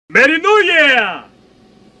Merry New Year!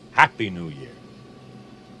 Happy New Year.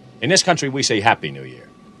 In this country, we say Happy New Year.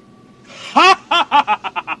 Ha ha ha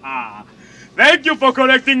ha ha! Thank you for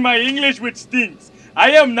correcting my English, which stinks.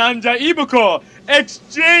 I am Nanja Ibuko,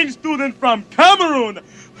 exchange student from Cameroon.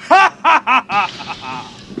 Ha ha ha ha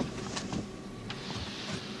ha!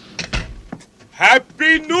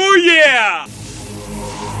 Happy New Year!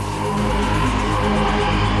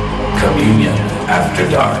 Communion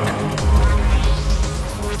After Dark.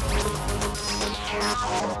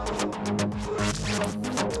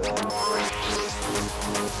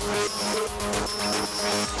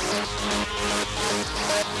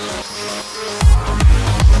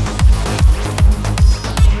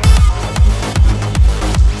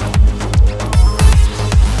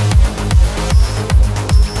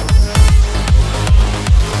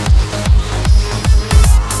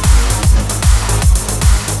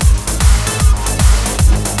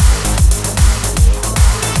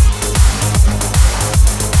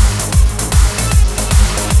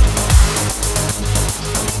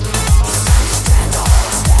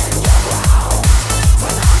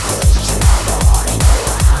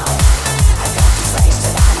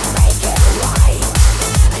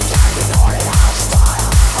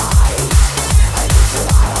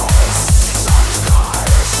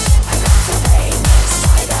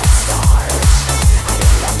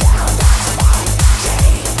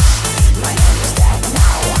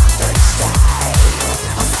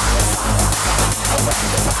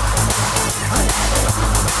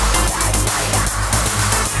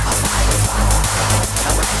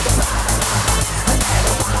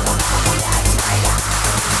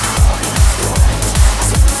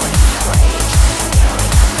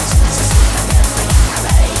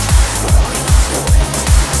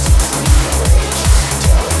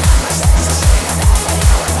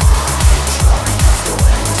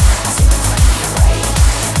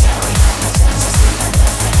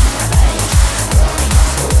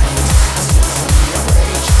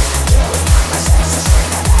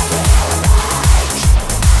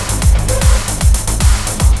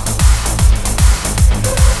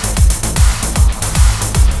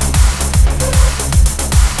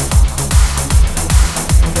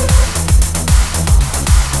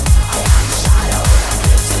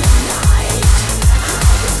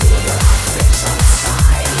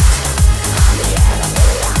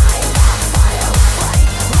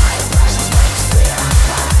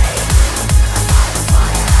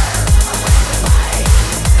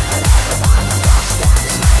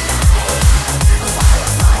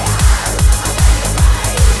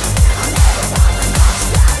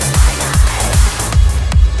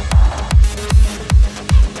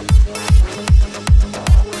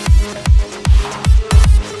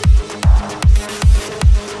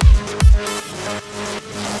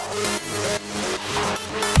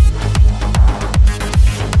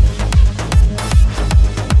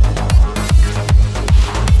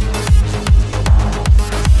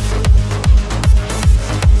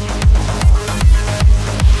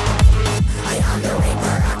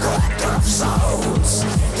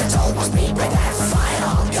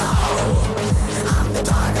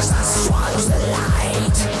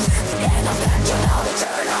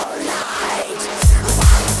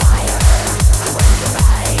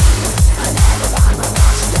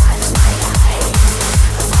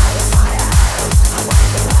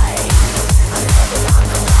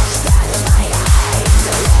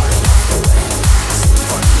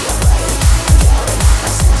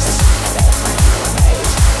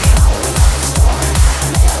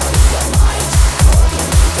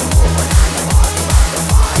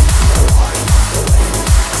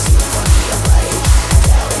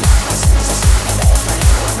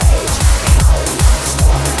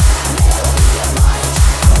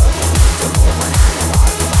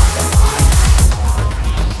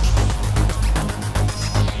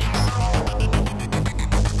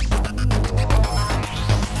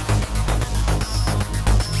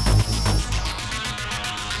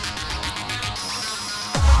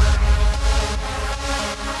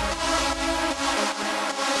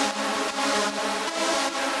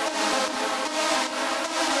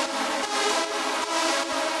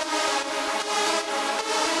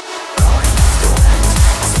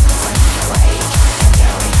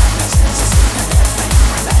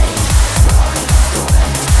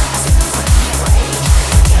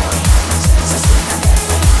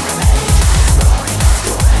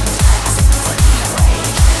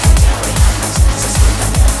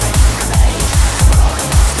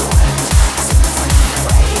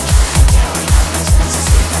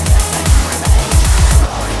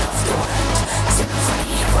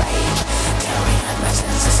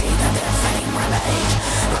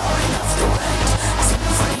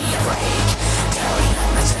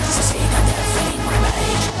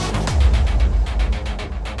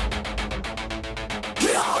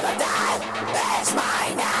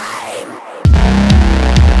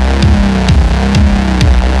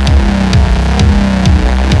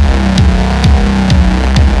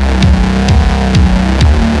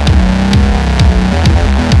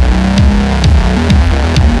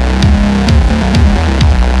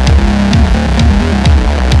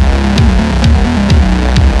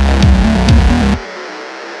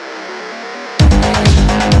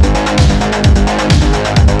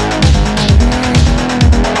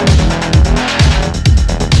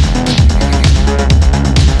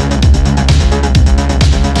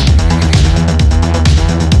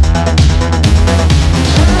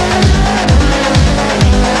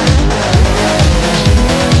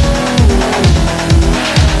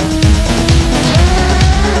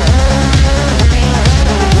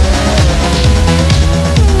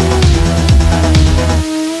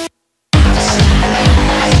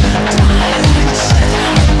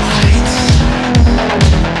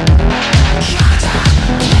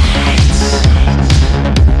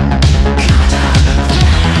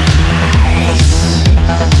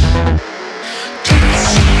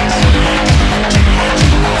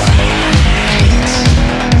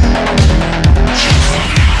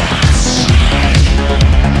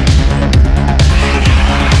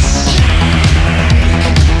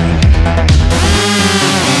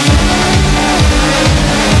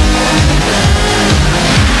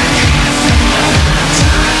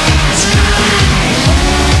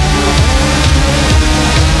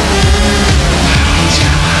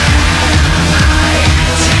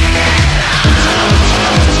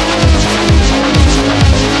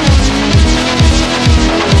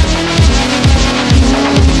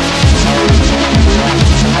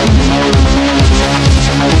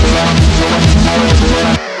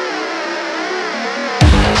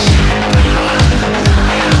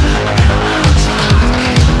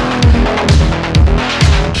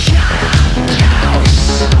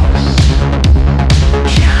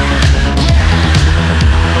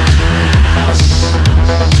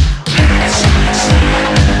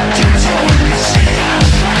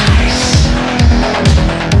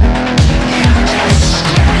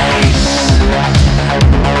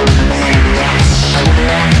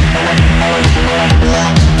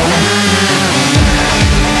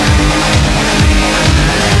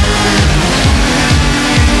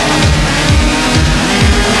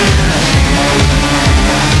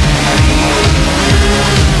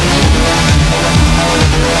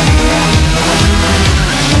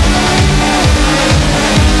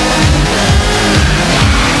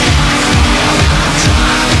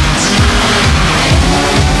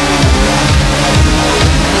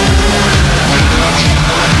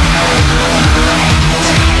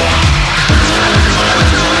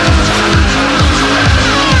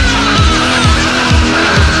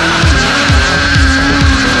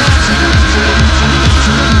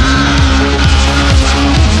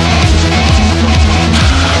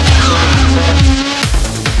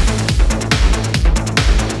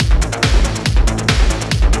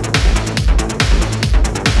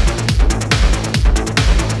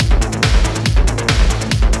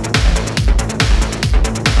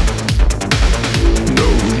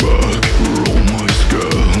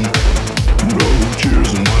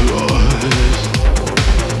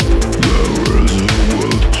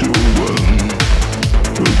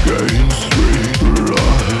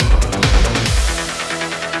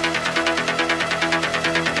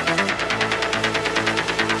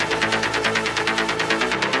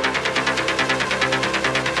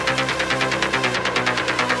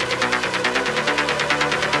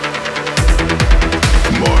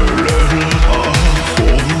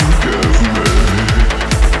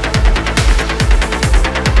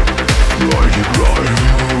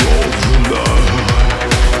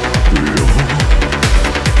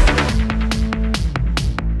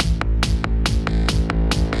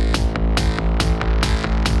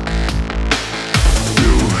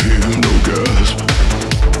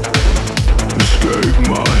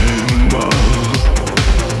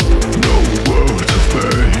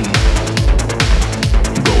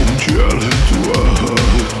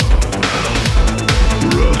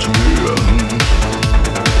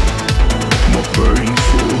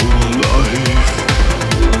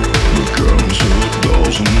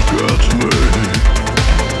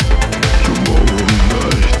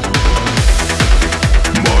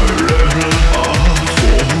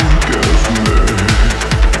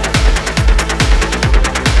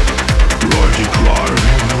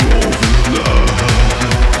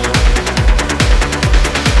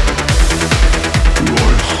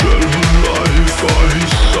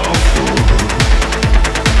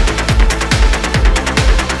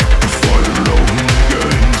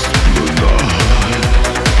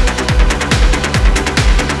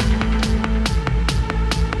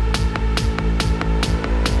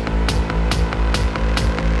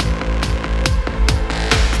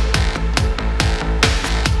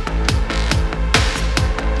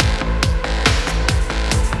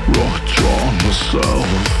 myself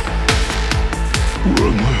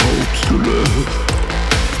where my hopes to live,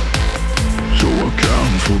 so I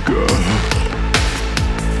can't forget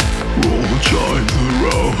all the times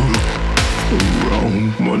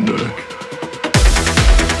around my neck.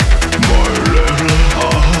 My little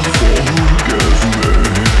heart, forgive me,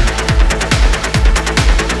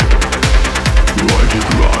 like it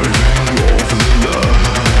riding over the land.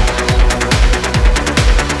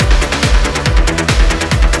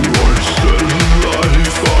 Wasted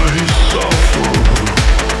life I suffer,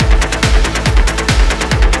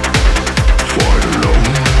 fight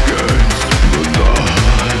alone against the night.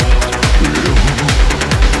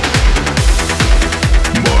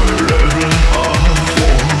 My little heart,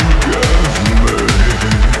 forgive me,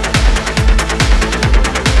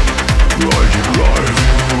 like it riding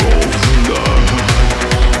over the land.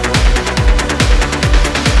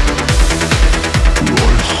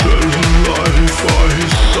 Wasted life I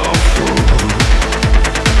suffer,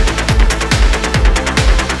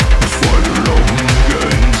 fight alone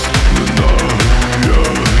against the night.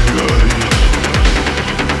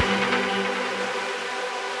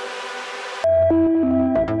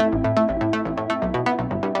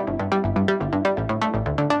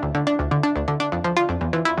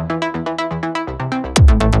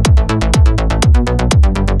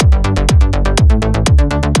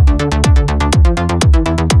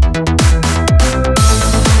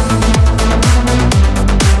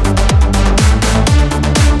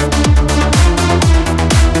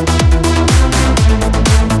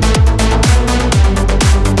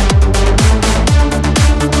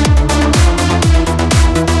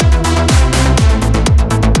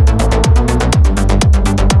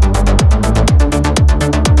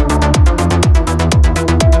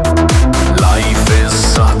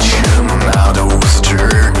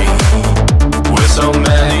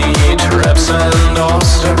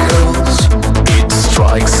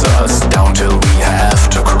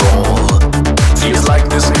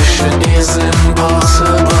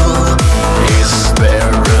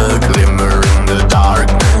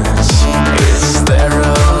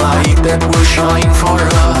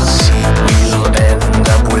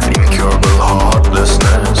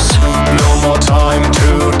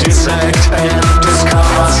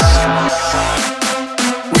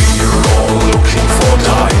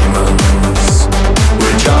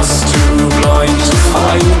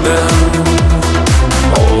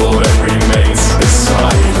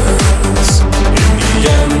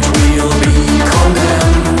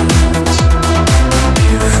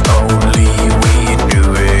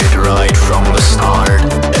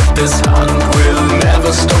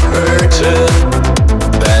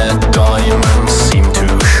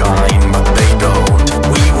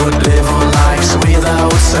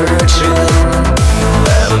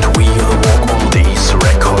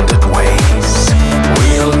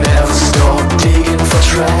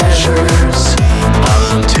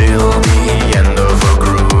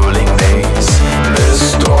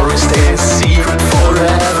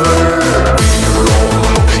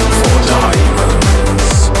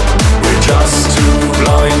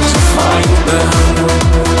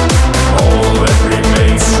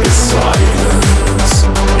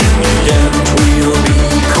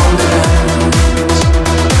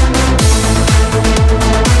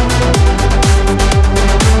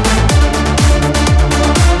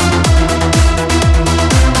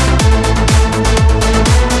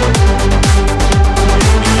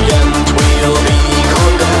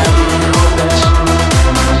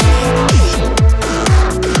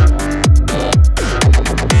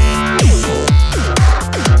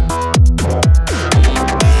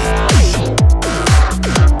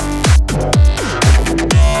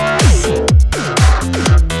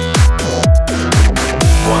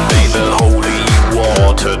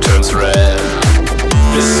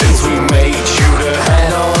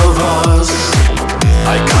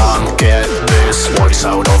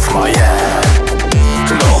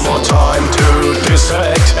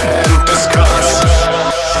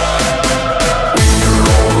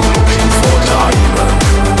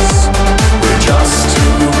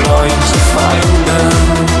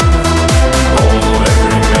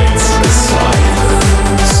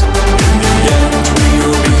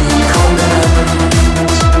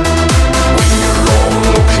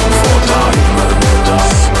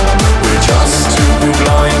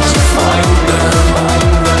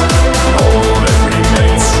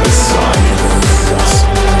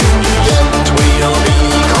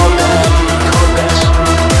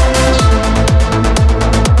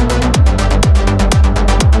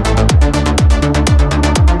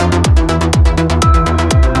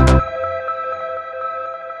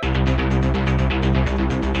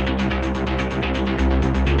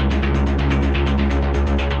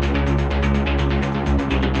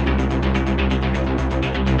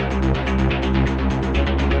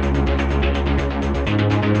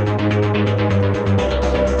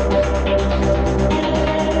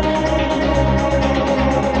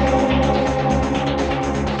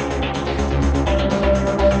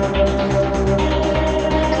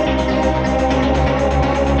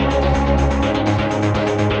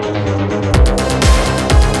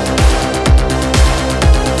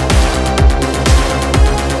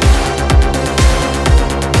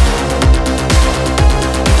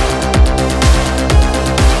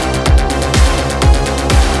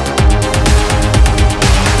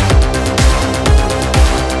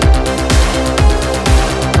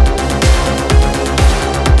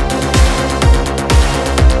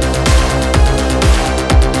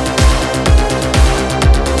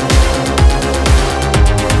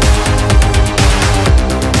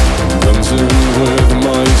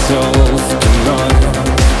 myself tonight.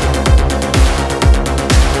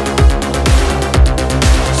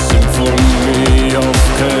 Symphony of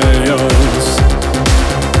chaos,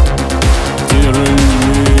 tearing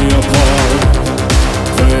me apart.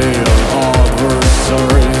 Veil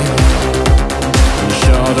adversary,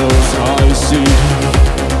 shadows I see.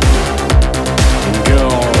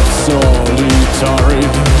 God solitary,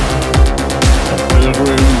 a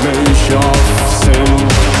pilgrimage of sin.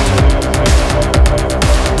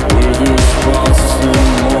 With this passing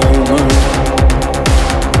moment,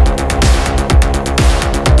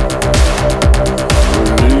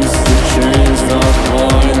 release the chains that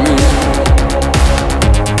bind me.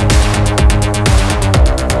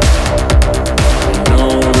 I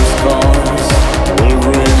know the scars will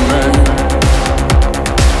remain.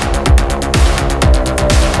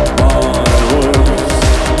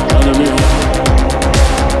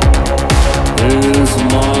 Is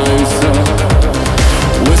myself,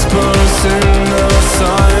 whispers in the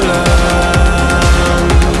silence,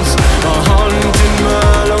 a haunting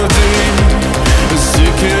melody,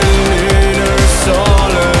 seeking inner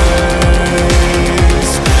solace.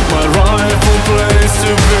 My rightful place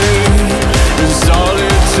to be in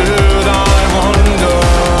solitude I wander,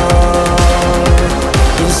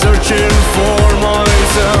 searching for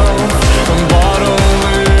myself, I'm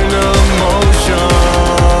bottling emotions,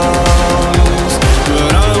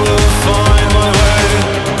 but I will find my way.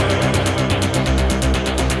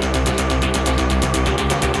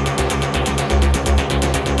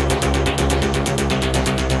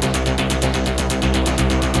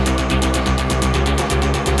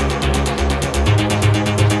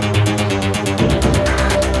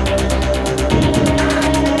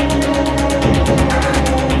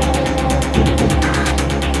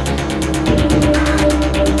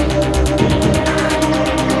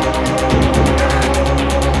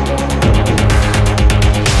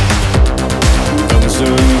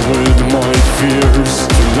 Dancing with my fears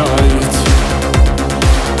tonight.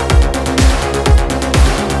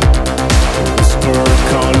 Whisper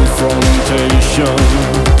confrontation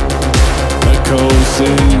echoes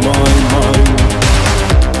in my mind.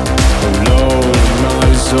 Alone,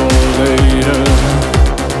 isolated,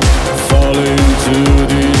 falling to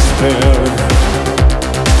despair,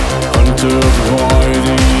 hunted by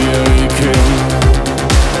the aching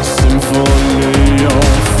symphony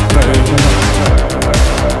of pain.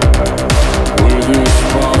 With this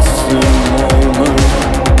passing moment,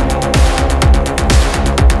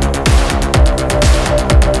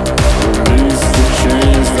 release the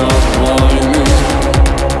chains that bind me.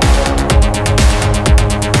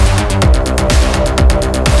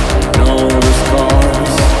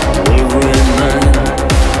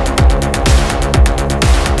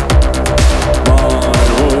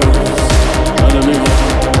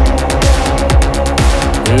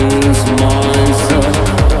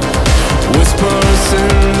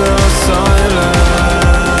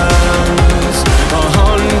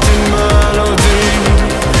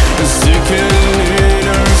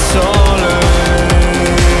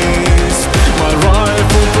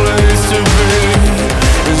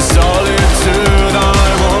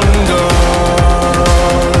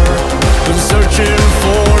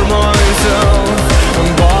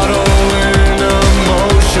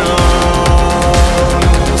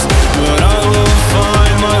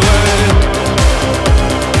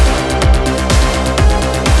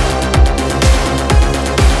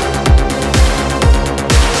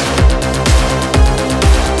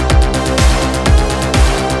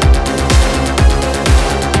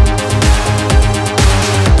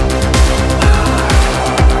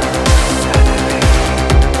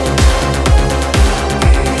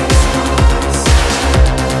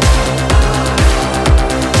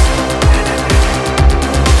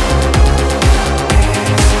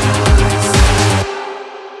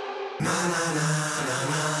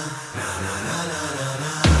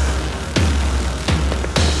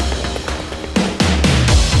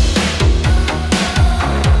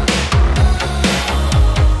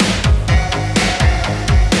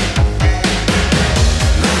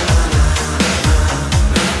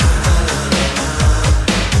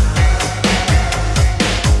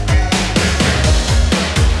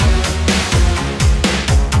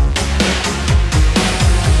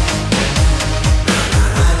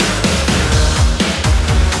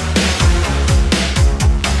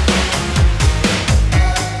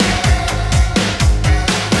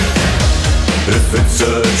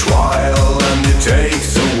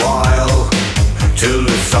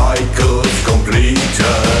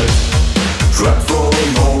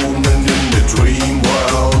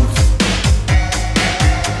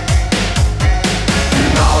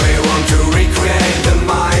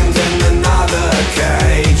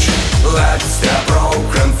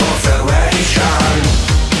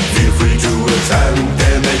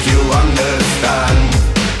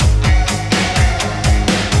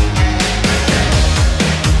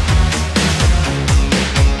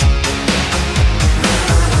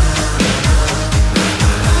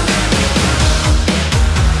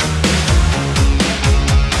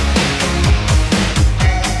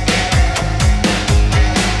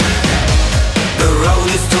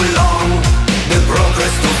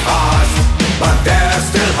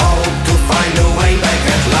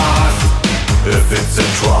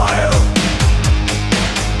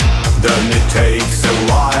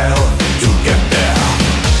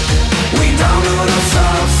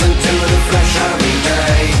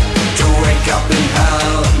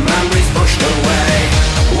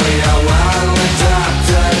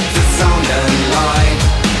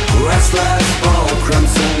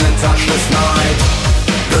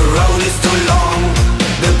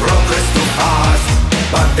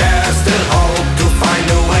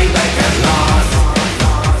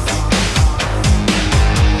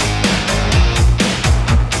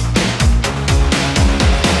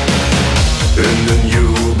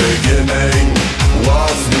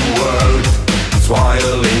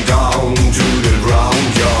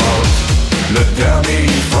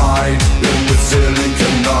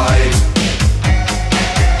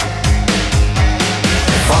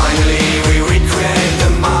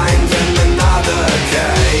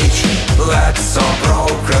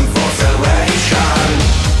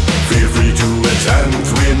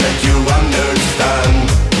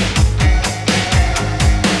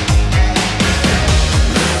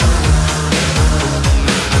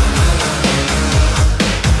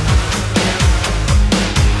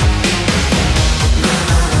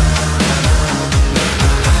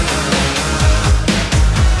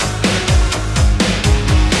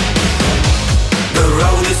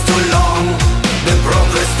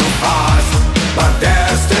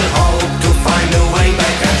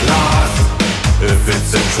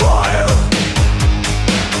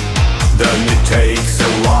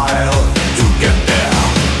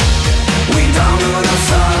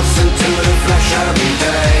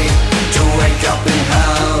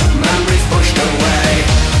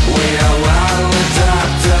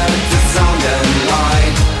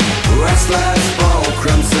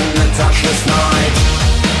 touchless night.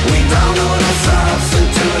 We download ourselves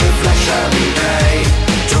into the flesh every day,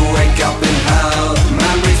 to wake up in hell,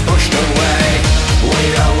 memories pushed away. We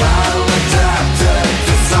are well adapted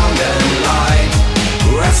to sound and light,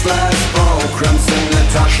 restless programs in the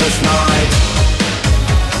touchless night.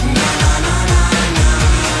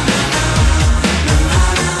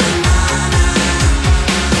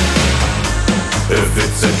 If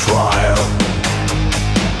it's a trial,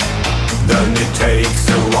 then it takes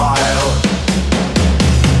a while.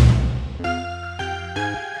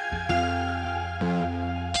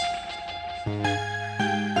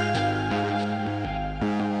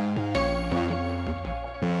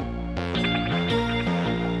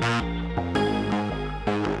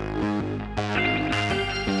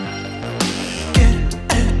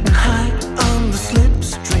 Getting high on the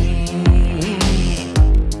slipstream,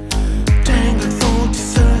 tangling faulty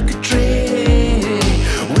circuitry,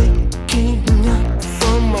 waking up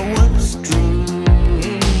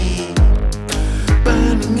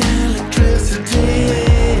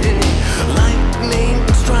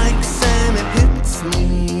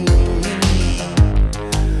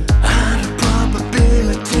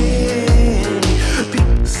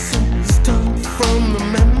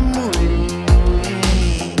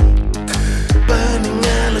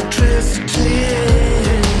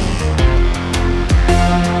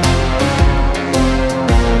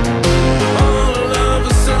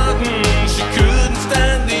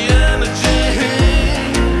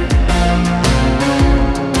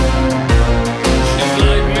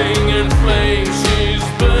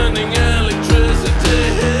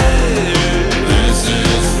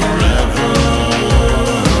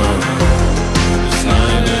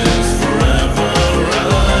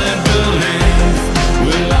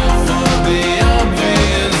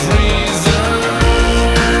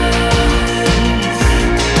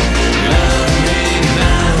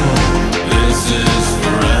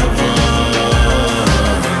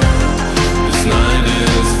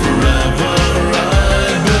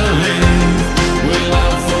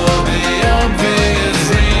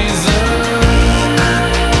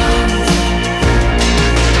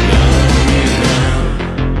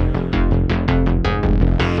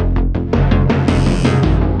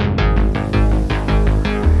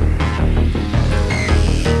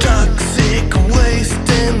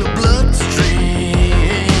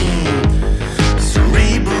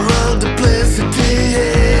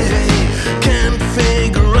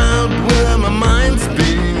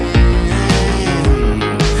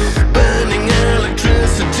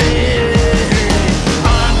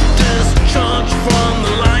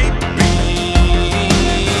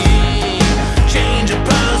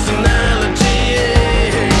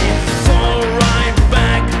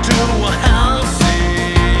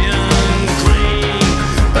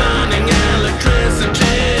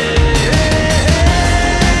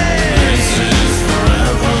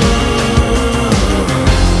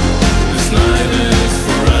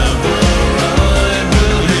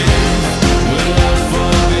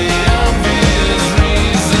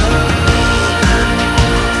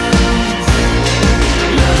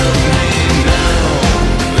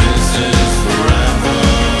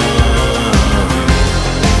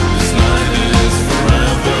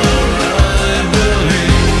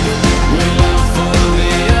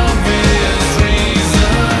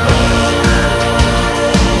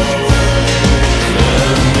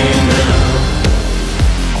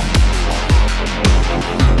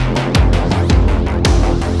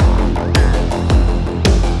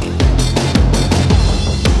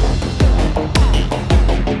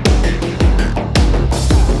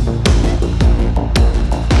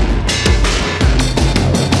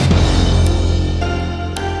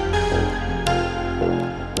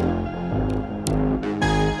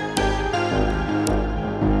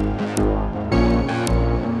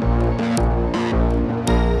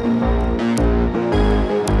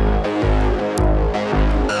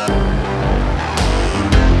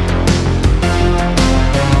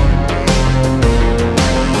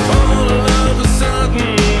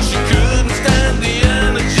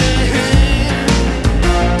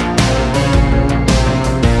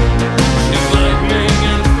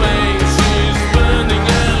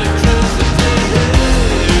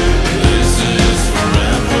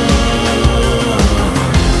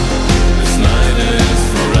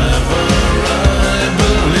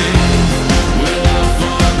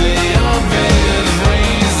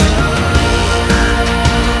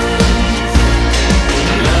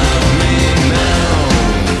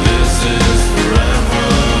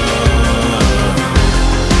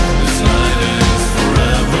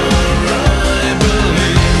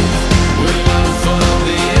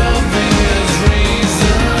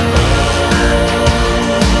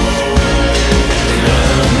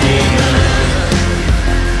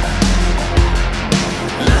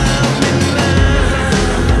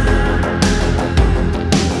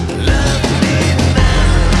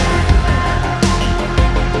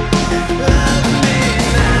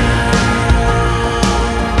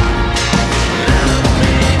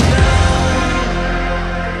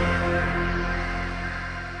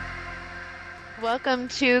Welcome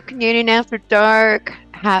to Communion After Dark.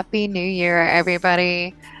 Happy New Year,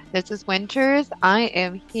 everybody. This is Winters. I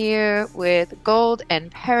am here with Gold and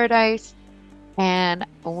Paradise, and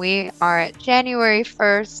we are at January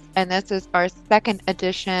 1st, and this is our second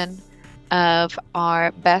edition of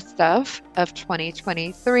our Best of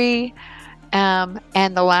 2023. And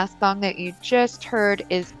the last song that you just heard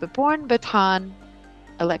is Beborn Baton,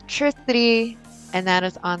 Electricity, and that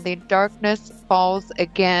is on the Darkness Falls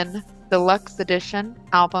Again Deluxe Edition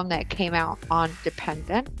album that came out on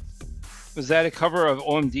Dependent. Was that a cover of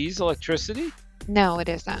OMD's Electricity? No, it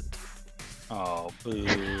isn't. Oh,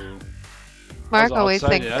 boo. Mark always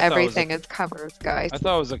thinks everything is covers, guys. I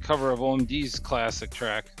thought it was a cover of OMD's classic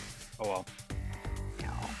track. Oh, well.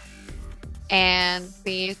 No. And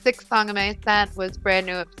the sixth song in my set was Brand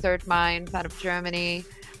New Absurd Minds out of Germany.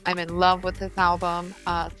 I'm in love with this album.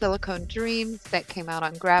 Silicone Dreams that came out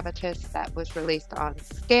on Gravitas that was released on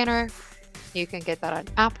Scanner. You can get that on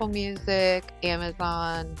Apple Music,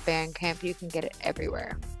 Amazon, Bandcamp. You can get it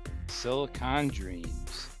everywhere. Silicone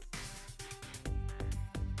Dreams.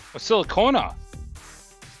 Oh, Silicona.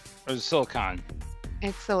 Or is it Silicon?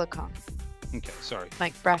 It's silicone. Okay, sorry.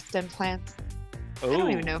 Like breast implants. Oh. I don't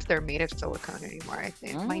even know if they're made of silicone anymore. I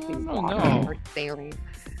think it might be water or saline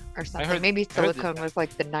or something. Maybe silicone was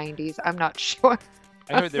like the 90s. I'm not sure.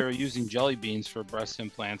 I heard they were using jelly beans for breast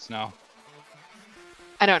implants now.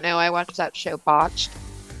 I don't know. I watched that show Botched.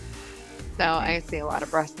 So I see a lot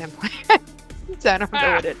of breast implants. So I don't know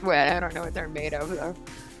I don't know what they're made of though.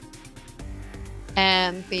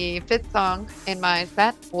 And the fifth song in my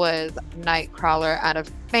set was Nightcrawler out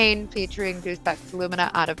of Spain featuring Deus Ex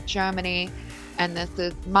Lumina out of Germany. And this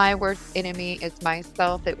is My Worst Enemy Is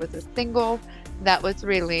Myself. It was a single that was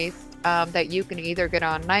released that you can either get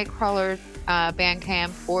on Nightcrawler's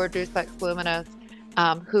Bandcamp or Deus Ex Lumina's,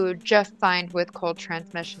 who just signed with Cold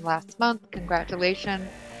Transmission last month. Congratulations.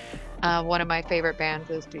 One of my favorite bands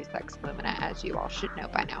is Deus Ex Lumina, as you all should know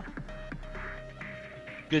by now.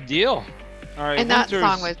 Good deal. All right, and that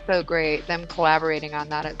song was so great. Them collaborating on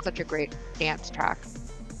that. It's such a great dance track.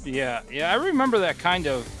 Yeah, I remember that kind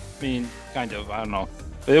of. I don't know.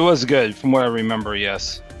 But it was good from what I remember,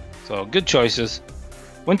 yes. So, good choices.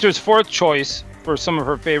 Winter's fourth choice for some of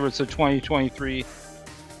her favorites of 2023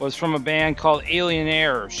 was from a band called Alien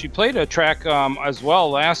Air. She played a track as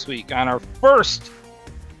well last week on our first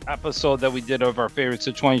episode that we did of our favorites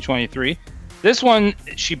of 2023. This one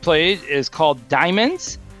she played is called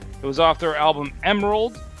Diamonds. It was off their album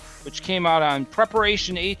Emerald, which came out on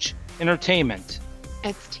Preparation H Entertainment.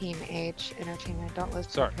 It's Team H Entertainment. Don't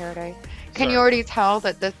listen Sorry. to Paradise. Can you already tell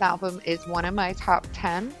that this album is one of my top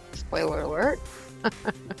 10? Spoiler alert.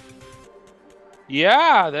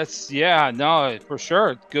 No, for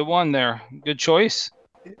sure. Good one there. Good choice.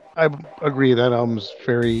 I agree. That album's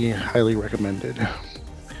very highly recommended.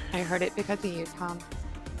 I heard it because of you, Tom.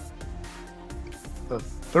 The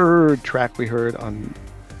third track we heard on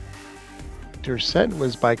their set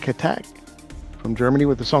was by Katak from Germany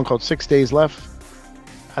with a song called 6 Days Left.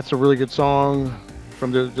 That's a really good song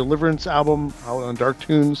from the Deliverance album out on Dark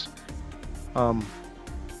Tunes. I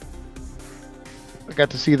got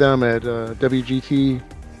to see them at WGT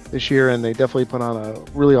this year, and they definitely put on a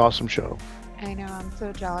really awesome show. I know, I'm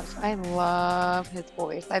so jealous. I love his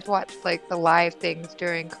voice. I've watched like the live things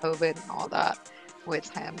during COVID and all that with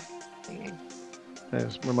him singing.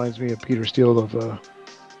 It reminds me of Peter Steele of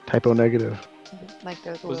Typo Negative. Like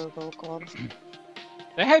those low vocals.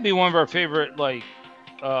 That had to be one of our favorite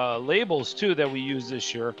labels too that we used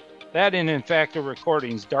this year. That and Infacted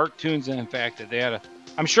Recordings, Dark Tunes and Infacted. They had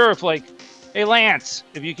I'm sure if hey Lance,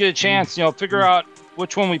 if you get a chance, figure out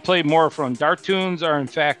which one we played more from, Dark Tunes or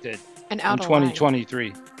Infacted and in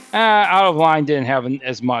 2023. Out of Line didn't have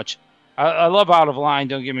as much. I love Out of Line,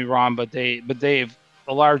 don't get me wrong, but they've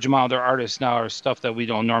a large amount of their artists now are stuff that we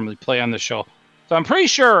don't normally play on the show. So I'm pretty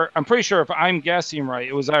sure if I'm guessing right,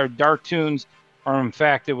 it was either Dark Tunes or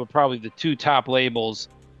Infacted were probably the two top labels,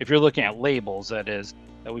 if you're looking at labels, that is,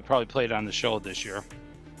 that we probably played on the show this year.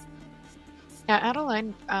 Yeah,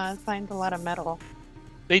 Adeline signs a lot of metal.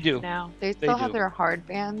 They do. Now they still have their hard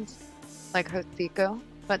bands like Hocico,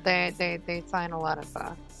 but they sign a lot of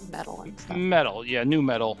metal and stuff. Metal, yeah, new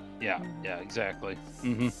metal, yeah, exactly.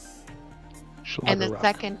 Mm-hmm. And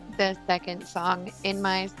the second song in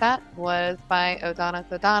my set was by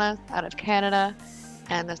Odonis out of Canada,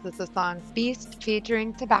 and this is the song Beast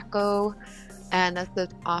featuring Tobacco. And this is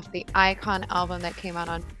off the Icon album that came out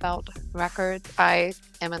on Felt Records. I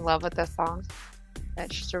am in love with this song.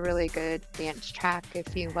 It's just a really good dance track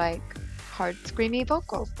if you like hard, screamy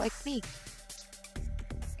vocals like me.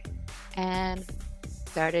 And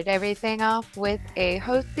started everything off with a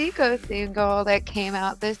Hocico single that came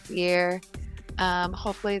out this year.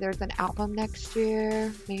 Hopefully there's an album next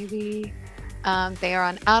year, maybe. They are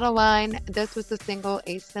on Out of Line. This was the single,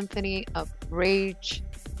 A Symphony of Rage,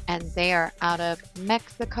 and they are out of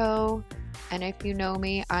Mexico. And if you know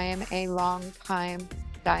me, I am a long-time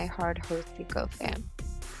diehard Hocico fan.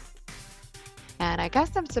 And I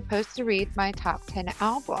guess I'm supposed to read my top 10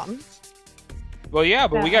 albums. Well, yeah,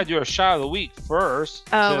 but we got to do a shot of the week first.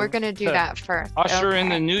 Oh, we're going to do that first. Usher in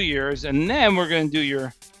the New Year's, and then we're going to do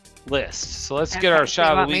your list. So let's get our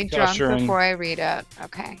shot of the week, Usher. Before I read it.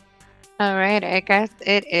 Okay. All right. I guess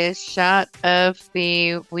it is shot of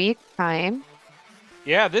the week time.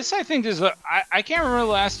 Yeah, this I think is I can't remember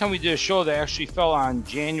the last time we did a show that actually fell on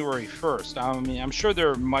January 1st. I mean, I'm sure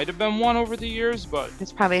there might have been one over the years, but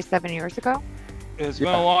it's probably 7 years ago. It's been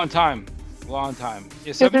a long time. Long time.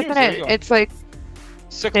 Yeah, 7 years ago. It's like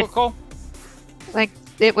cyclical? Like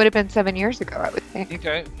it would have been 7 years ago, I would think.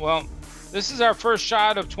 Okay, well, this is our first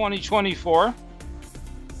shot of 2024.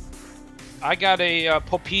 I got a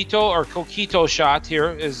Popito or Coquito shot here.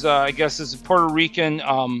 Is I guess is Puerto Rican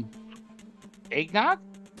eggnog?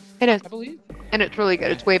 It is. I believe. And it's really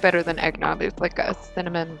good. It's way better than eggnog. It's like a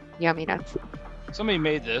cinnamon yumminess. Somebody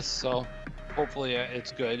made this, so hopefully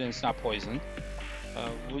it's good and it's not poison.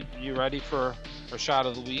 You ready for a shot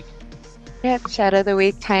of the week? Yeah, shot of the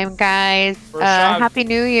week time, guys. Happy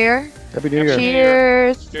New Year. Happy New Year.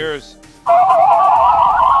 Cheers. Cheers.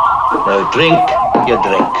 Drink, you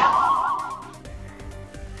drink.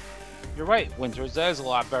 You're right, Winters. That is a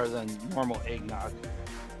lot better than normal eggnog.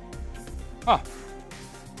 Huh.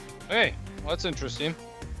 Hey, well, that's interesting.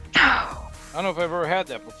 I don't know if I've ever had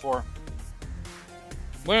that before.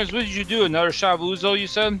 Winters, what did you do? Another shot of Ouzo, you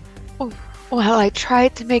said? Oh, well, I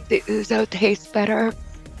tried to make the Ouzo taste better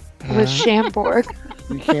with Chambord.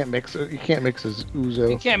 You can't mix it. You can't mix his Ouzo.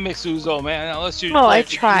 You can't mix Ouzo, man, unless you. Well, I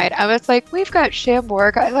tried. I was like, we've got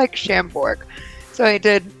Chambord. I like Chambord. So I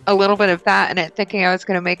did a little bit of that in it, thinking I was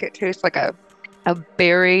going to make it taste like a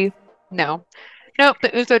berry. No. Nope, the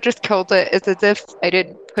Ouzo just killed it. It's as if I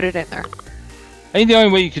didn't put it in there. I think the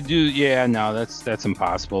only way you could do... Yeah, no, that's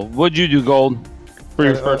impossible. What'd you do, Gold, for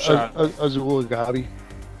your first shot? Azul Agave.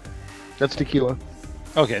 That's tequila.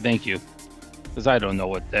 Okay, thank you. Because I don't know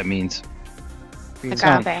what that means.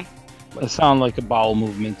 Agave. It sounds like a bowel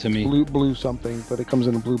movement to me. Blue something, but it comes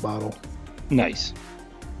in a blue bottle. Nice.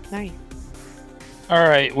 Nice. All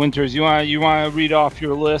right, Winters, you want to read off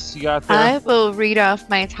your list you got there? I will read off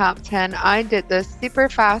my top 10. I did this super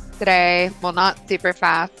fast today. Well, not super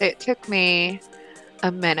fast. It took me a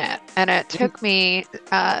minute, and it took me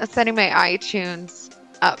setting my iTunes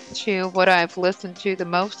up to what I've listened to the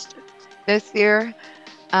most this year.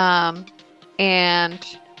 And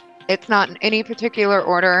it's not in any particular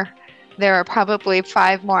order. There are probably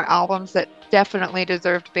 5 more albums that definitely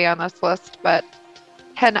deserve to be on this list, but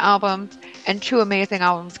 10 albums and 2 amazing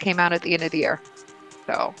albums came out at the end of the year.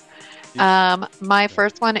 So my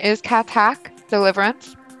first one is Katak,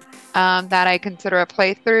 Deliverance, that I consider a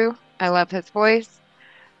playthrough. I love his voice.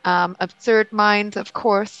 Absurd Minds, of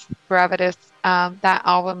course, Gravitas. That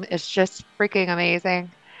album is just freaking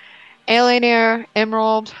amazing. Alienator,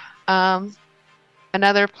 Emerald,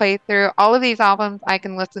 another playthrough. All of these albums I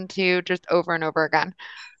can listen to just over and over again.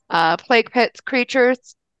 Plague Pit's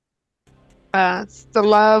Creatures, The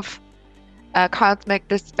Love, Cosmic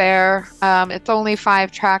Despair. It's only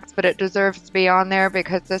 5 tracks, but it deserves to be on there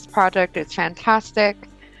because this project is fantastic.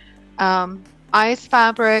 Ice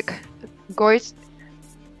Fabric,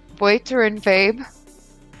 Voicer and Vabe.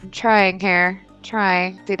 I'm trying here.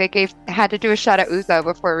 See, they had to do a shot at Ouzo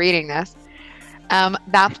before reading this.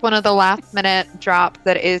 That's one of the last minute drops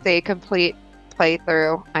that is a complete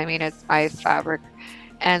playthrough. I mean, it's Ice Fabric.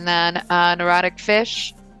 And then Neurotic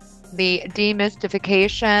Fish, the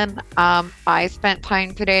Demystification. I spent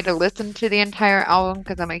time today to listen to the entire album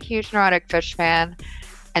because I'm a huge Neurotic Fish fan,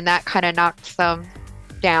 and that kind of knocked some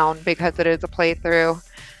down because it is a playthrough.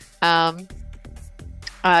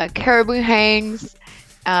 Caribou Hangs,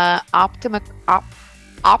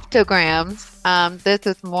 Optograms. This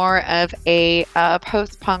is more of a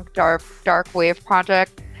post-punk dark wave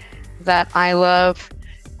project that I love.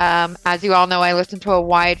 As you all know, I listen to a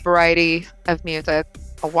wide variety of music,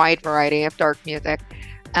 a wide variety of dark music.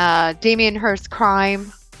 Damien Hirst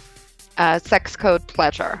Crime, Sex Code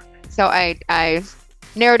Pleasure. So I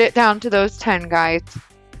narrowed it down to those 10 guys.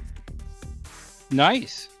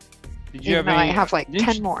 Nice. Did you have any? I have like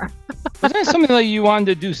 10 more. Was that something like you wanted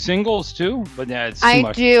to do singles too? But yeah, it's too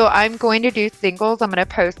much. do. I'm going to do singles. I'm going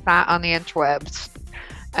to post that on the interwebs.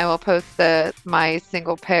 I will post my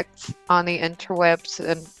single picks on the interwebs,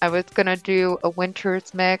 and I was gonna do a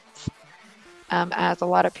winter's mix, as a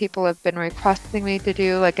lot of people have been requesting me to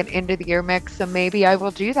do like an end of the year mix. So maybe I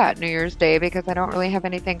will do that New Year's Day because I don't really have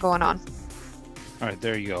anything going on. All right,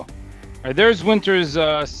 there you go. All right, there's Winter's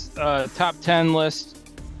top 10 list.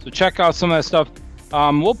 So check out some of that stuff.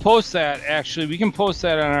 We'll post that. Actually, we can post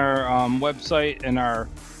that on our website and our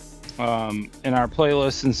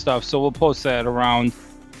playlists and stuff. So we'll post that around.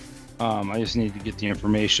 I just need to get the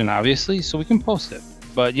information, obviously, so we can post it.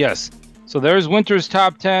 But yes, so there's Winter's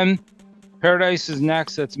top 10. Paradise is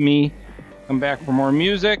next. That's me. Come back for more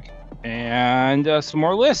music and some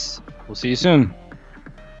more lists. We'll see you soon.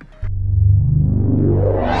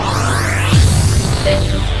 This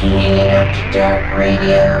is CommunionAfterDark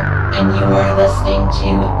Radio, and you are listening to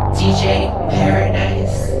DJ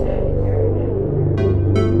Paradise.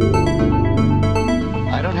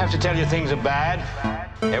 I don't have to tell you things are bad.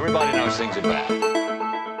 Everybody knows things are bad.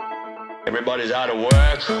 Everybody's out of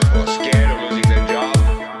work or scared of losing their job.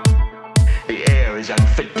 The air is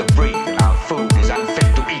unfit to breathe, and our food is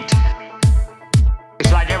unfit to eat.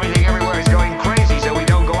 It's like everything everywhere is going crazy, so we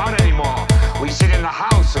don't go out anymore. We sit in the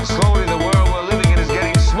house, and slowly the world we're living in is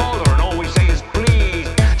getting smaller, and all we say is, please,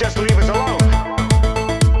 just leave us alone.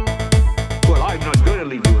 Well, I'm not going to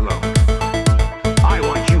leave you alone. I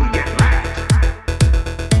want you to get mad.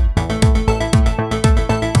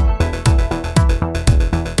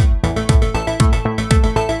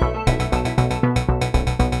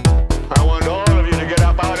 I want all of you to get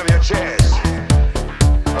up out of your chairs.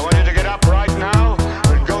 I want you to get up right now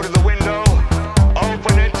and go to the window.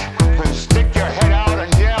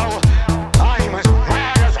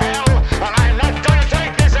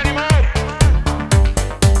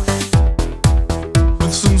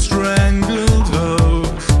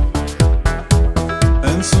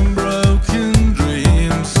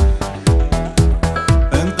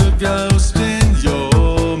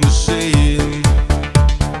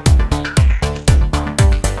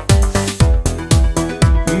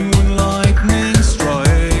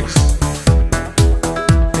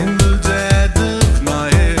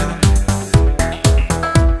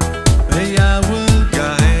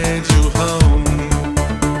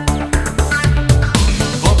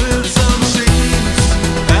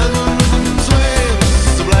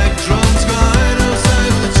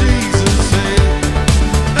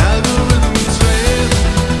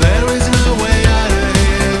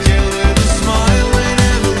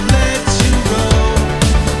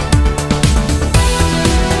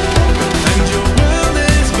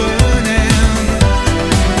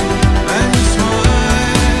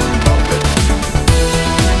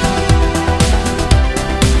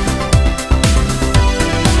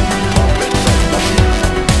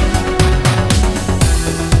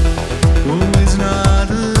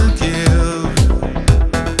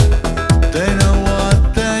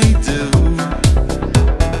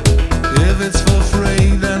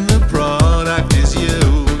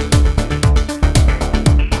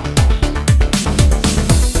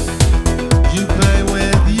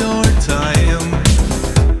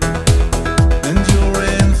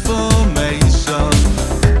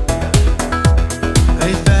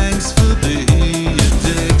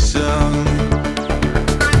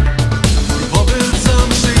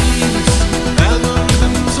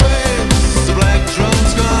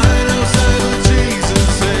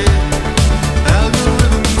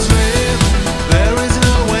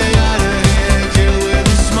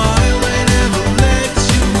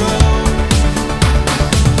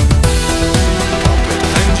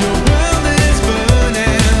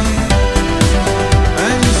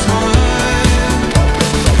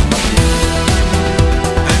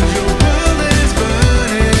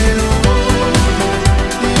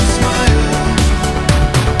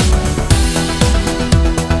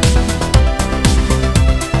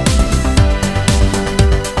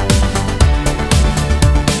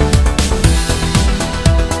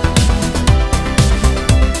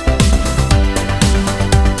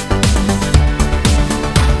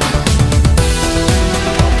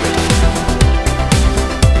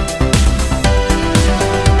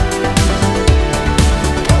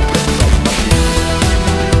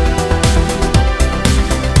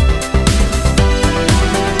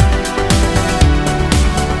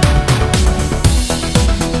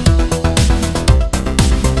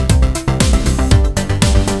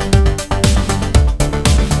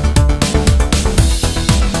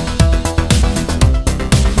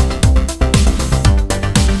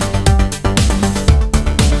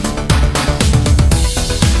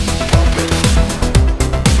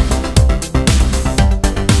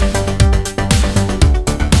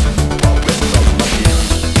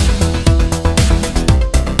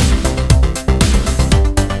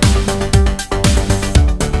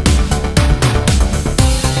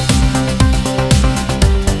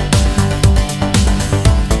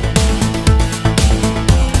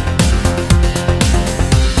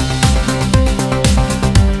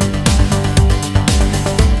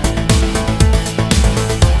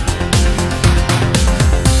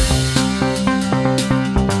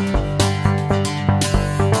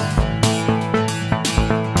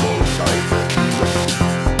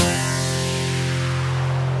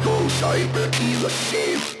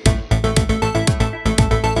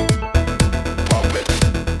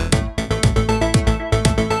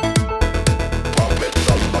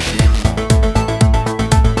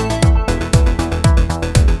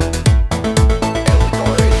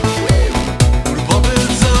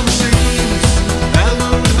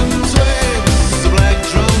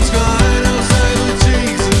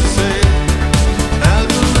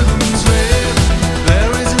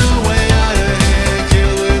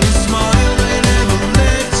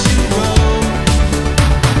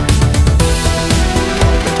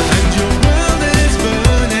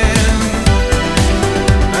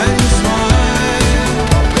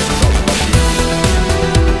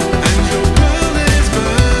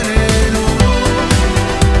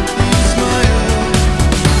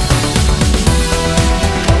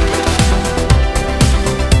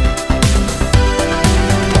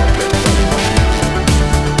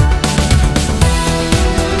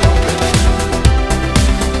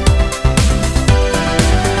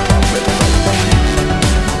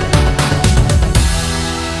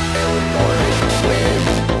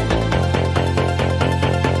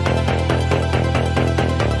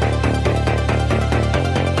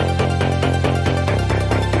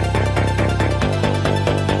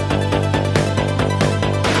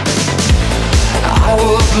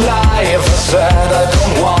 would lie if I said I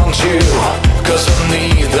don't want you, 'cause I'm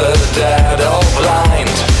neither dead or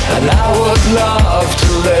blind. And I would love to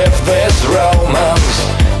live this romance,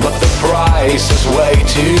 but the price is way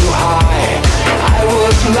too high. I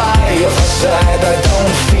would lie if I said I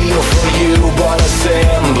don't feel for you, but I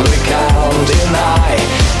simply can't deny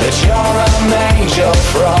that you're an angel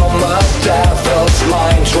from a devil's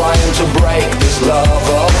mind, trying to break this love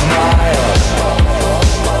of mine.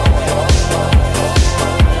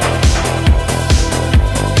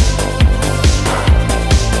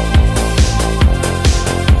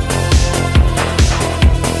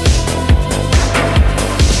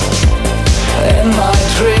 In my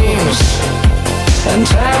dreams,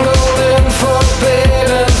 entangled in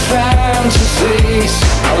forbidden fantasies,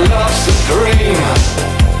 I love supreme.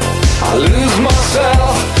 I lose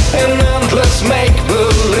myself in endless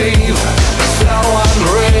make-believe, so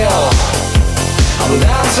unreal. I'm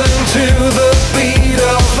dancing to the beat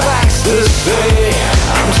of ecstasy.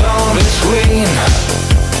 I'm torn between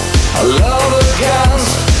a love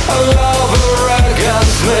against a lover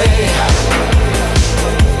against me.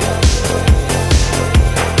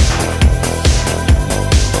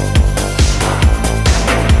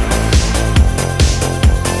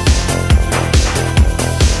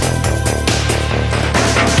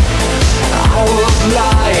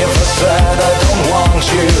 Lie if I said I don't want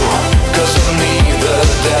you, 'cause I'm neither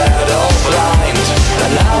dead or blind.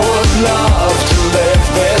 And I would love to live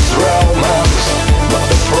this romance, but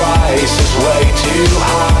the price is way too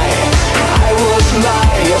high. I would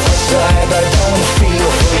lie if I said I don't feel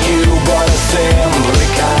for you, but I simply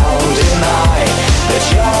can't deny that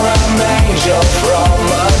you're an angel from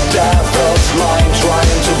a devil's mind,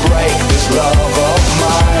 trying to break this love of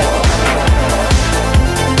mine.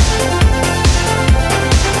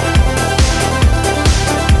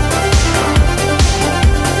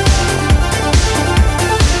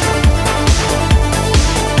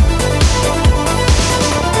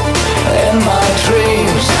 In my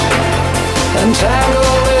dreams,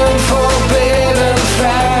 entangled in forbidden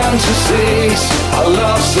fantasies, I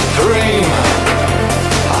love supreme.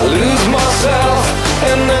 I lose myself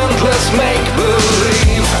in endless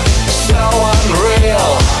make-believe, so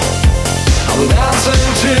unreal. I'm dancing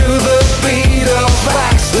to the beat of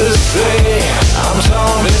ecstasy. I'm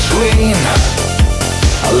torn between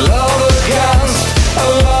a love against a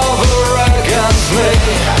lover against me.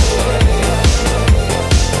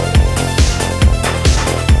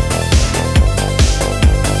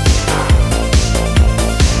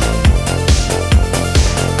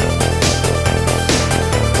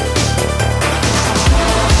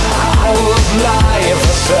 Lie if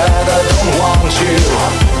I said I don't want you,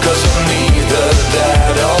 'cause I'm neither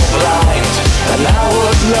dead or blind. And I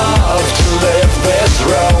would love to live this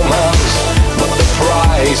romance, but the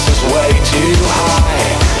price is way too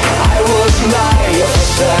high. I would lie if I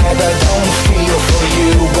said I don't feel for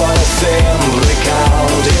you, but I simply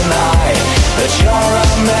can't deny that you're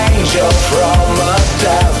an angel from a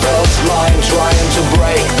devil's mind, trying to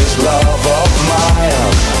break this love of mine.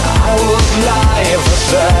 I would lie if I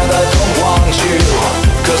said I don't want you,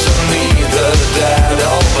 'cause I'm neither dead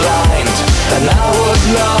or blind. And I would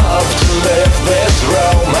love to live this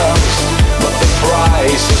romance, but the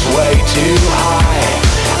price is way too high.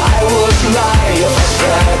 I would lie if I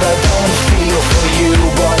said I don't feel for you,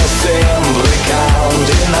 but I simply can't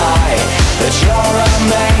deny that you're an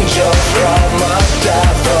angel from a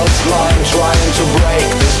devil's mind, trying to break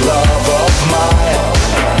this love of mine.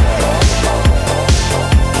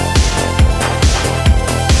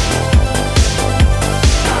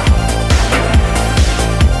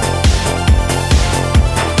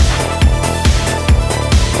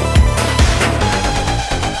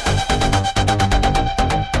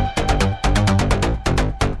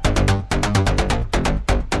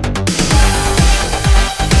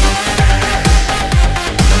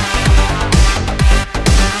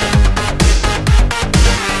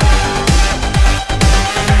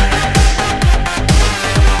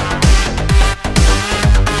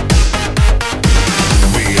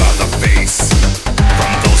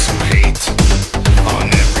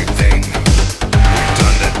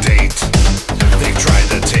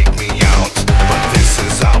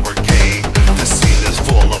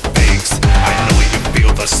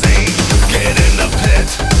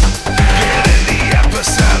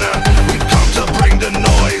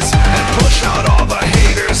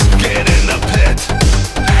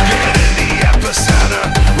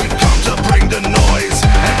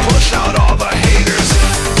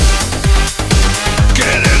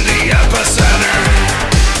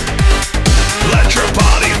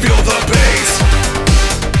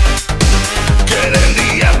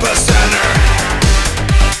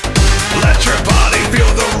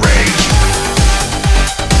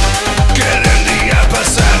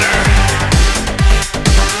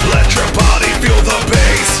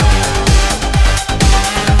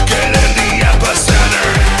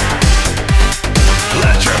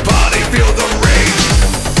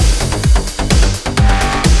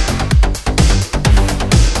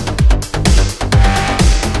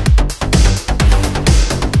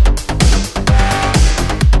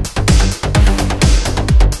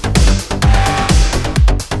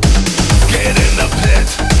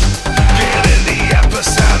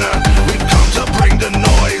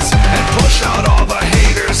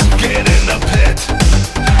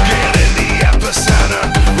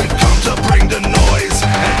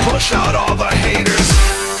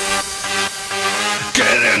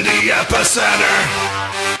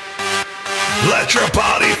 Let your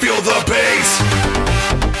body feel the bass.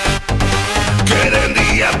 Get in the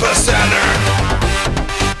epicenter.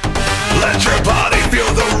 Let your body feel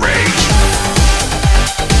the rage.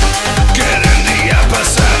 Get in the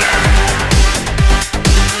epicenter.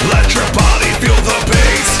 Let your body feel the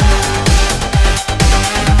bass.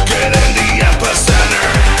 Get in the epicenter.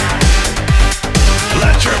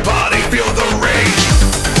 Let your body feel the rage.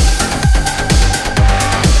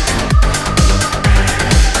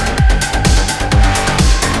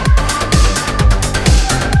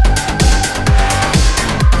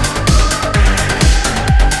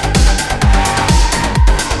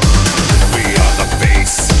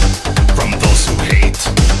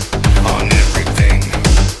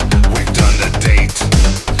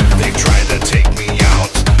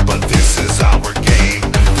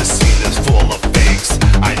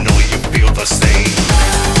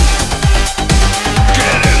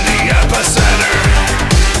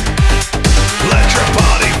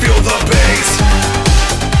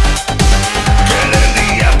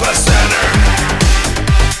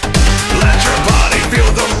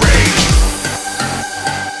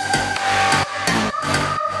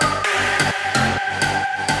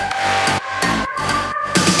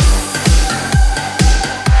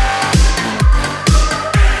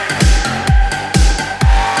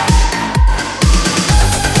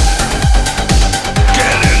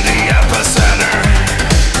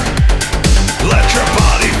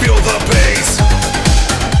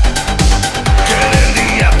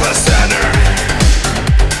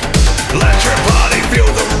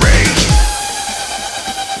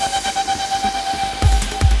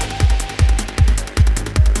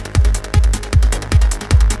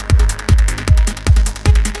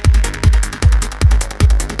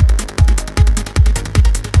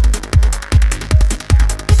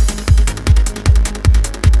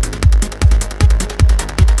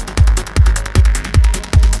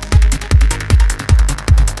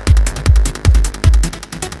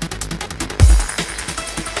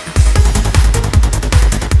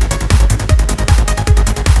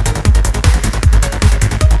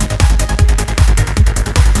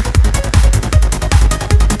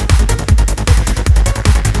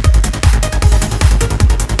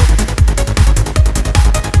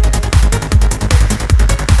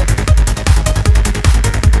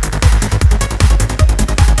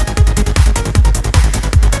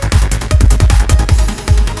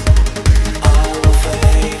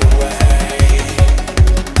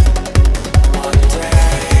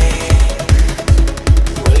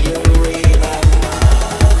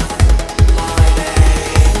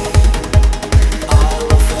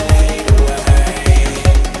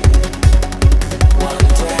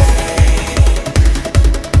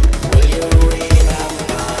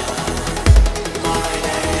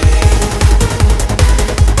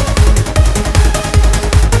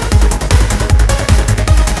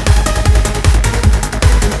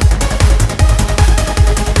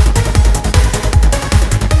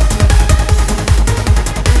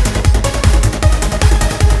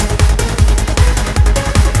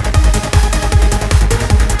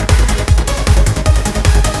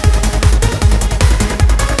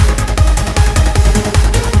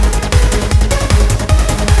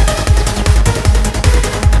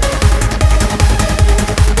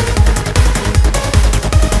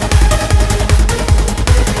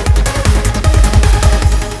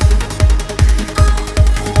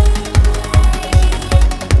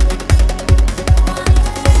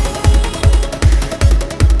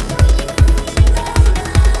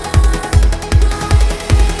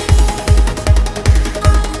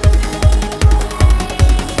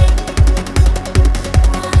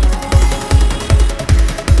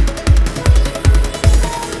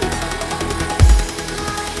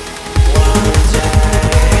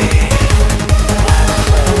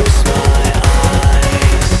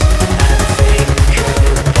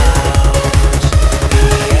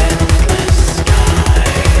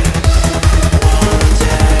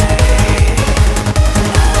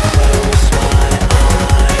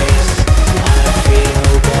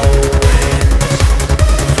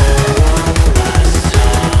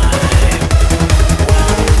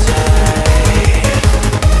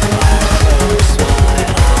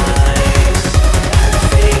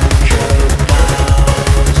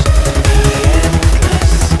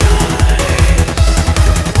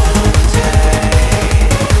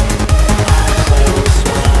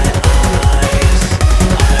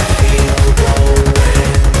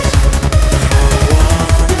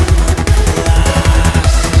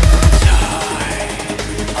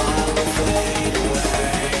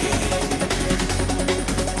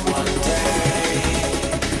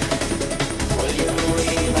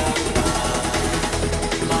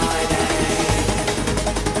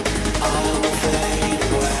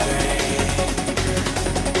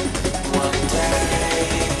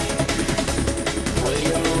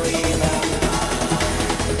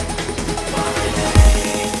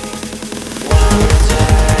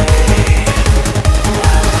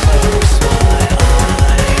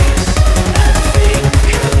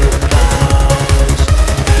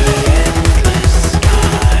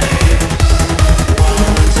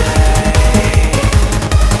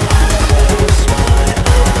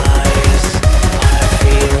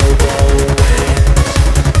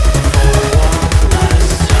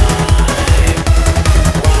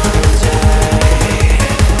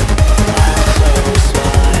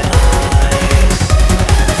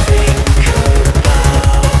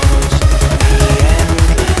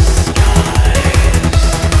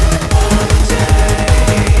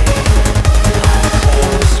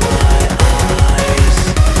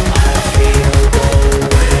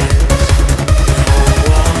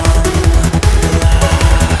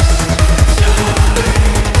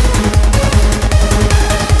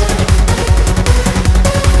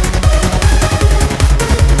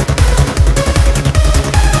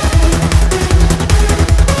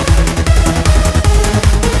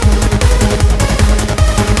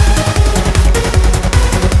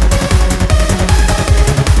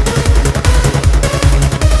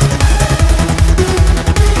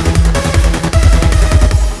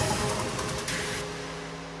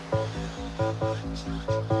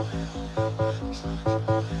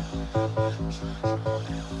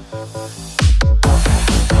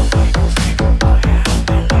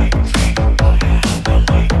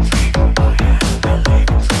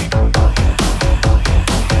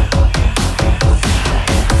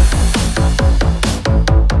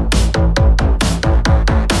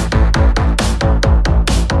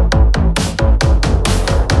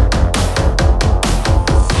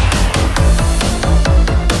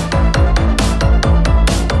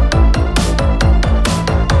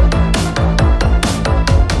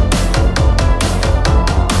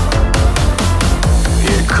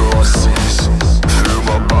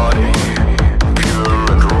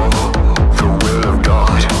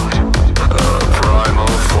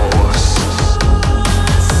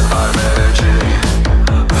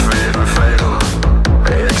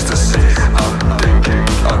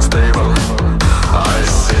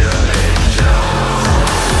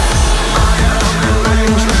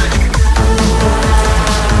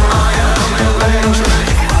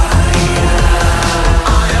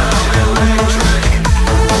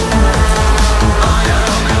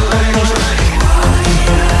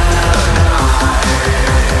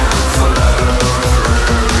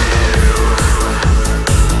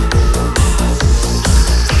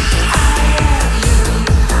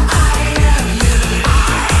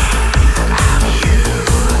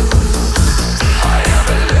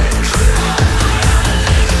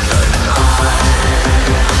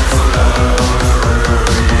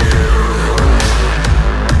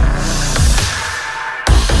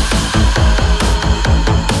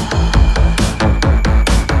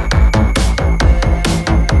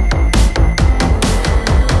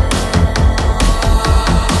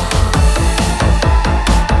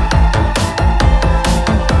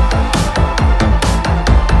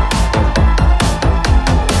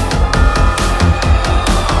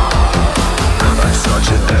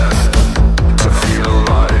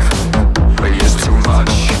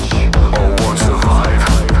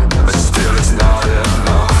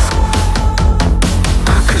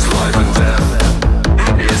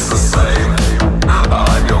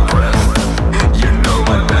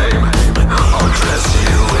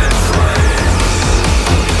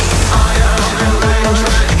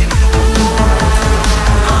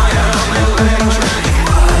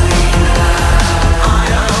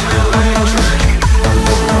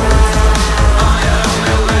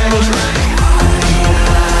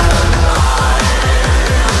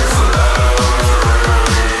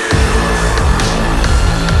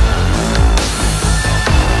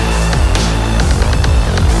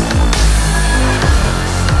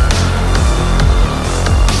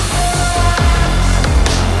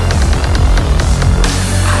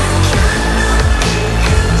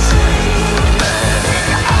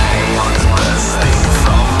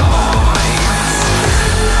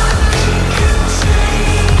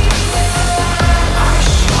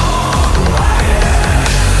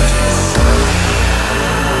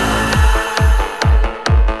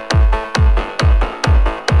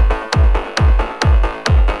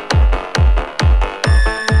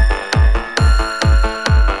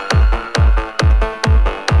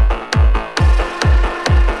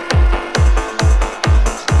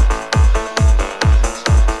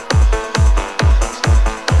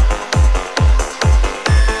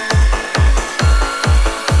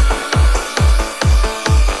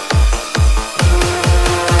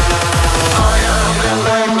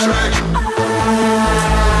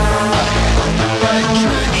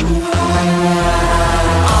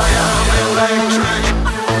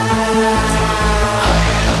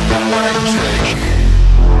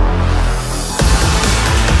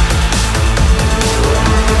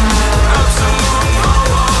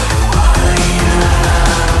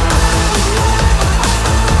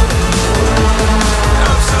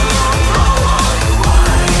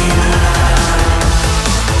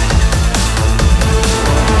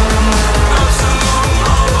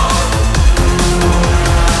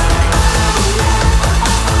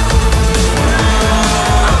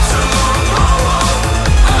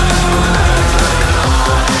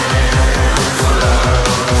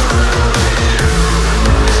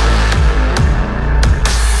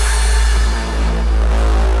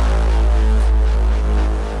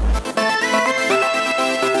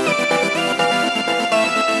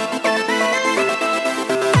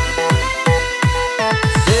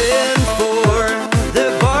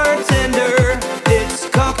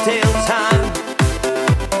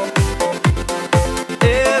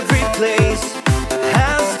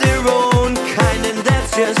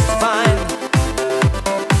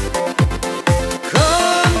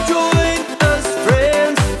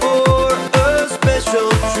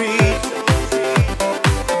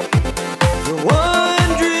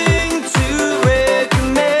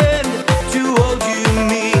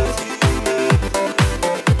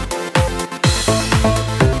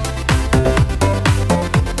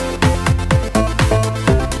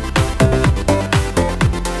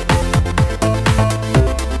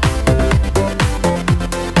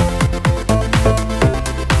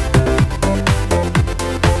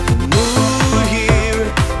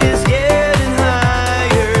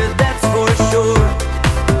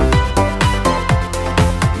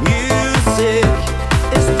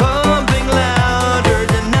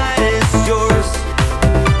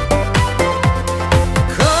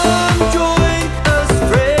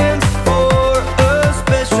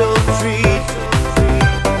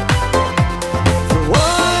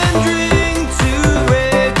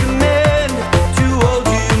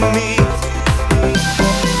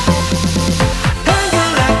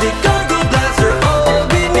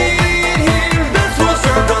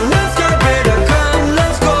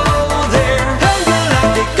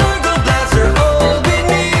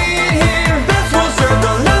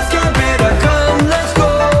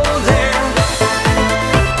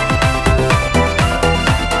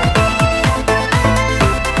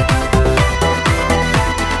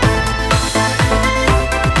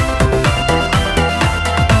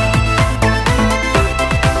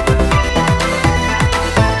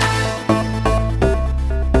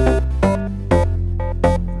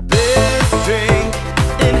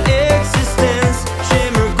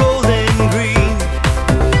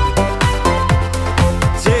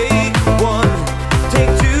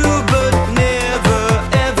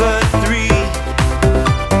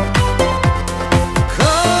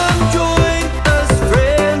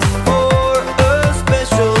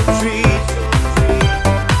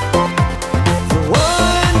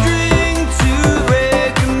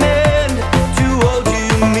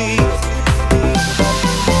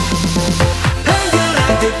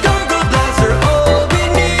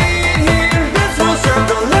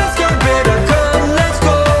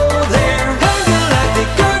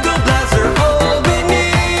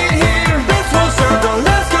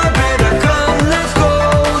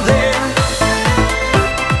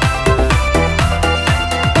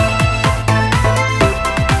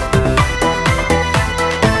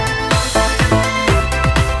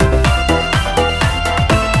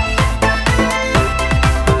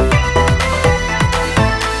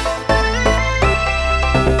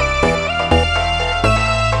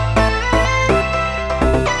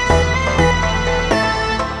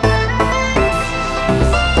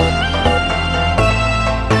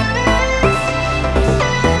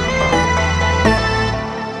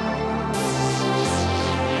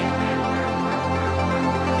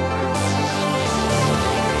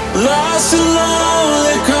 just a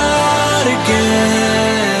lonely crowd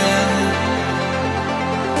again.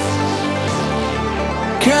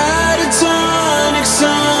 Catatonic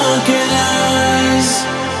sunken eyes,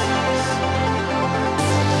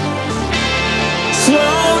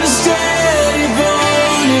 slow to steady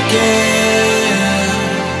born again.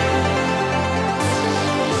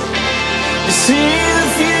 You see the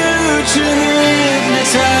future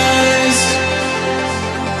hypnotized,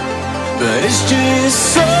 but it's just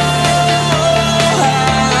so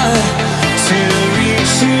hard to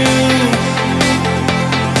reach you,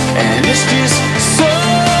 and it's just so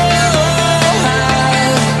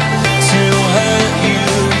hard to hurt you.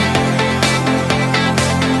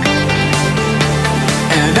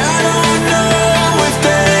 And I don't know if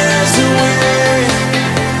there's a way,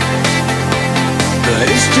 but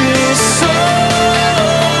it's just so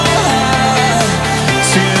hard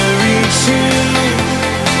to reach you.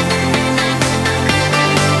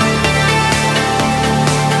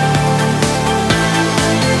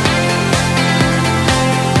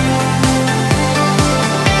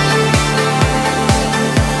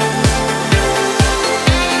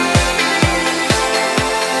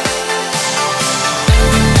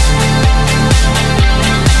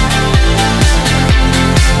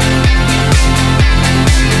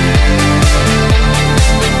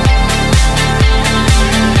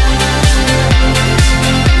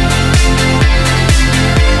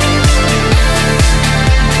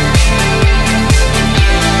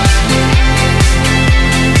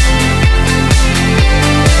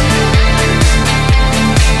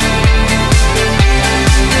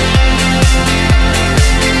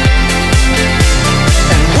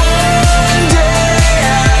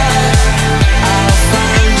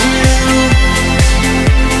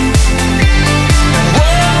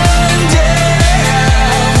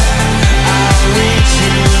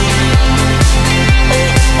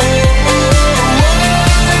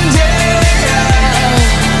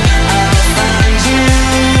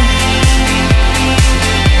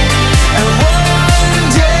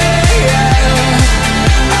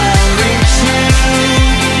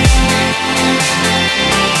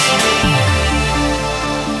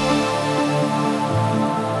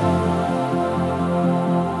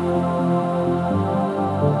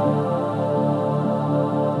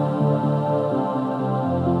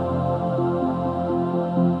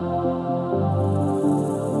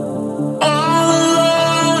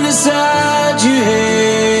 Inside your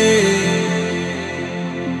head,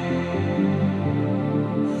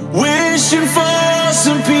 wishing for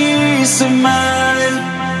some peace of mind,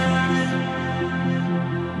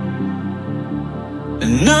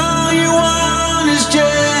 and all you want is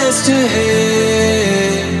just a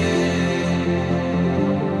head,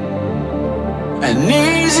 an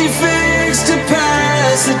easy fix to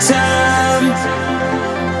pass the time,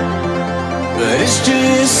 but it's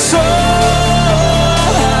just so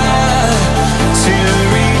to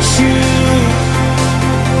reach you,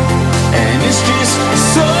 and it's just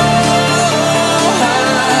so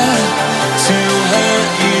hard to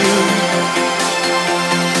hurt you.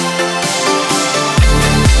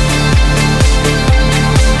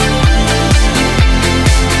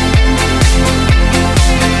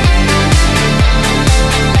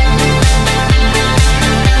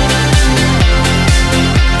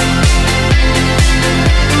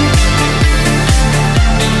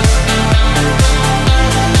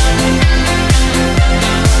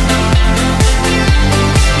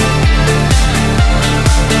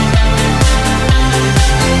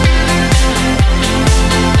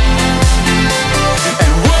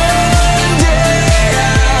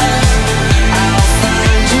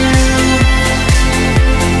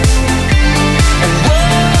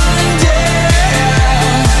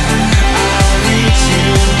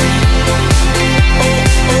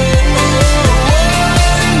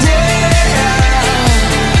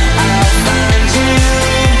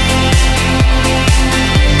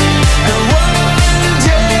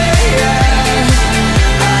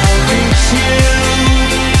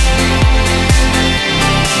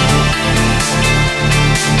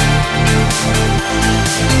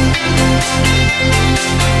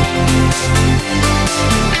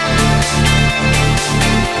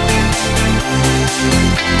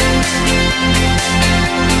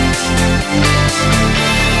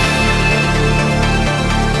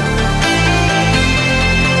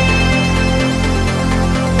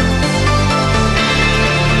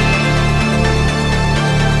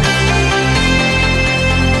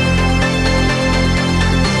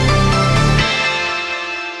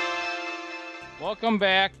 Welcome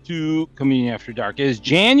back to Communion After Dark. It is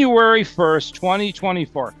January 1st,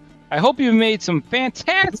 2024. I hope you've made some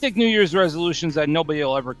fantastic New Year's resolutions that nobody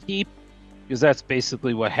will ever keep. because that's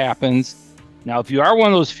basically what happens. Now, if you are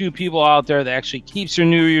one of those few people out there that actually keeps your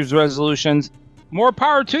New Year's resolutions, more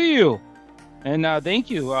power to you. And thank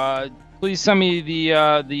you. Please send me the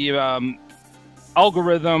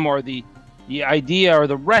algorithm or the idea or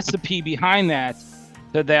the recipe behind that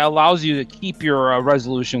allows you to keep your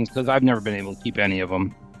resolutions, because I've never been able to keep any of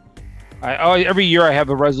them. Every year I have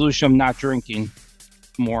a resolution of not drinking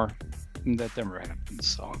more. And that never happens,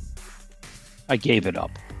 so I gave it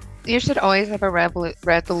up. You should always have a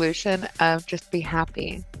resolution of just be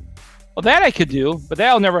happy. Well, that I could do, but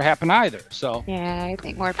that'll never happen either. So yeah, I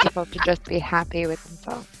think more people should just be happy with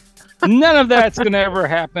themselves. None of that's gonna ever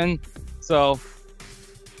happen. So,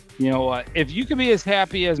 you know what? If you could be as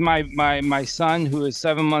happy as my son, who is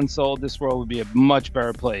 7 months old, this world would be a much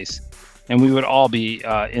better place, and we would all be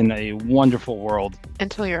in a wonderful world.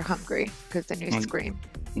 Until you're hungry, because then you scream.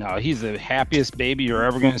 No, he's the happiest baby you're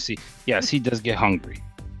ever gonna see. Yes, he does get hungry.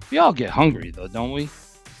 We all get hungry, though, don't we?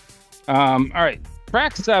 All right.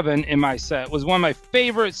 Track 7 in my set was one of my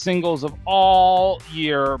favorite singles of all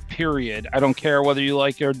year, period. I don't care whether you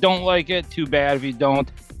like it or don't like it. Too bad if you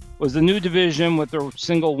don't. Was the New Division with their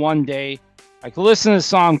single One Day. I could listen to the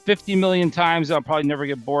song 50 million times. I'll probably never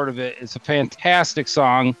get bored of it. It's a fantastic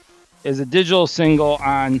song. It's a digital single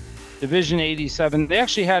on Division 87. They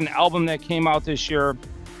actually had an album that came out this year.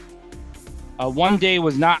 One Day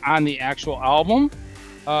was not on the actual album.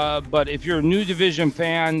 But if you're a New Division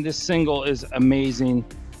fan, this single is amazing,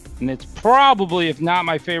 and it's probably, if not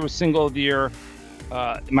my favorite single of the year,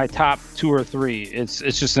 my top 2 or 3. It's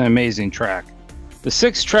just an amazing track. The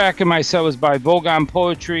 6th track in my set was by Vogon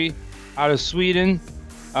Poetry out of Sweden.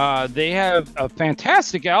 They have a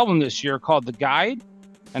fantastic album this year called The Guide,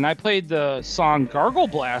 and I played the song Gargle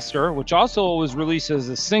Blaster, which also was released as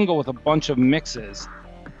a single with a bunch of mixes.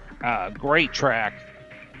 Great track.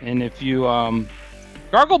 And if you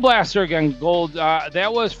Gargle Blaster again, Gold.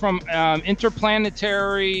 That was from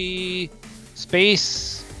Interplanetary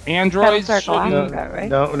Space Androids. Right?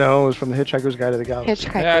 No, it was from the Hitchhiker's Guide to the Galaxy.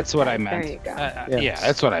 That's what I meant. There you go. Yeah,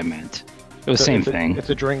 that's what I meant. It was the same thing. It's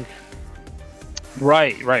a drink.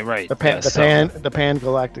 Right. The Pan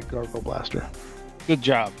Galactic Gargle Blaster. Good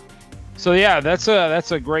job. So yeah, that's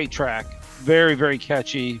a great track. Very, very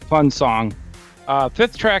catchy, fun song.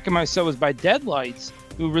 5th track in my set was by Deadlights,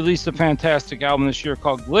 who released a fantastic album this year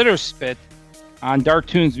called Glitter Spit on Dark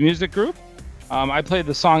Tunes Music Group. I played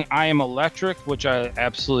the song I Am Electric, which I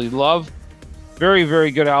absolutely love. Very,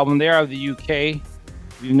 very good album. They are out of the UK. If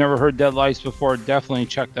you've never heard Deadlights before, definitely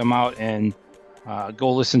check them out and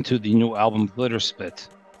go listen to the new album Glitter Spit.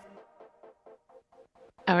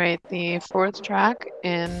 All right, the 4th track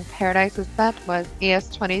in Paradise's set was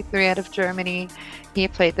ES23 out of Germany. He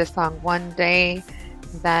played the song One Day.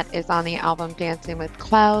 That is on the album Dancing with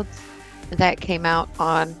Clouds. That came out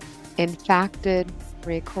on Infacted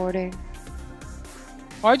Recording.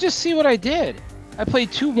 Oh, I just see what I did. I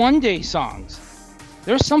played 2 One Day songs.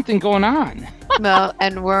 There's something going on. Well,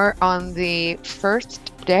 and we're on the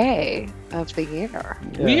first day of the year.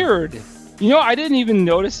 Yeah. Weird. You know, I didn't even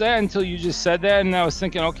notice that until you just said that, and I was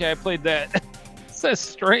thinking, okay, I played that. That's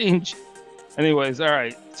strange. Anyways, all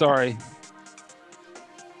right. Sorry.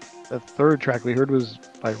 The 3rd track we heard was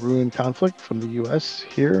by Ruin Conflict from the US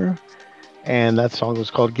here, and that song was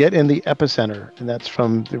called Get in the Epicenter, and that's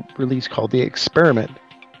from the release called The Experiment,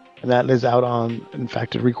 and that is out on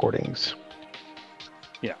Infacted Recordings.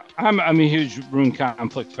 Yeah, I'm a huge Ruin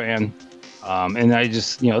Conflict fan, and I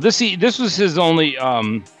just, this was his only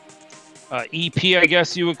EP, I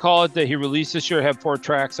guess you would call it, that he released this year. It had 4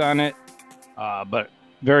 tracks on it, but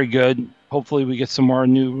very good. Hopefully we get some more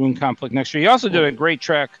new Ruin Conflict next year. He also did a great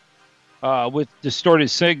track with Distorted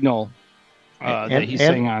Signal that he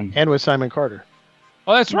sang on. And with Simon Carter.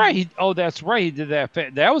 Oh, that's right. That's right. He did that.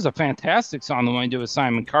 That was a fantastic song, the one he did with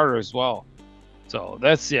Simon Carter as well. So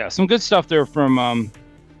that's, some good stuff there from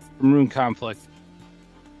Ruin Conflict.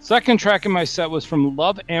 2nd track in my set was from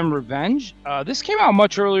Love and Revenge. This came out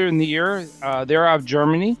much earlier in the year. They're out of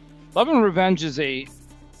Germany. Love and Revenge is a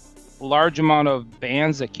large amount of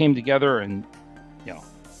bands that came together and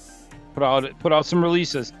put out some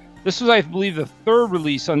releases. This was, I believe, the 3rd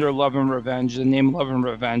release under Love and Revenge, the name Love and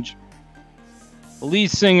Revenge. The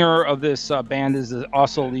lead singer of this band is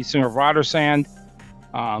also the lead singer of Rotersand.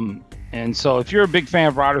 And so if you're a big fan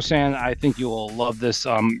of Rotersand, I think you will love this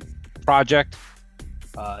project.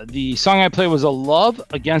 The song I played was A Love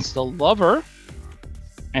Against a Lover,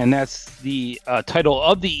 and that's the title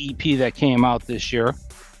of the EP that came out this year.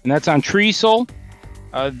 And that's on Tree Soul.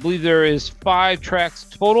 I believe there is 5 tracks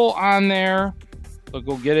total on there. So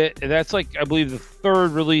go get it. That's I believe the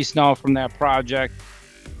 3rd release now from that project.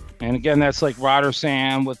 And again, that's like Rotter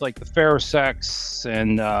Sam with like the Ferrosex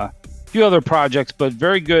and a few other projects, but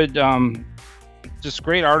very good, just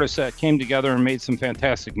great artists that came together and made some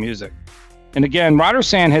fantastic music. And again, Rotter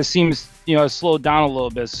Sam has slowed down a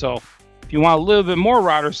little bit. So if you want a little bit more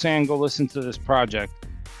Rotter Sam, go listen to this project.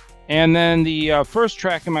 And then the first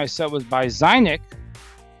track in my set was by Zynic,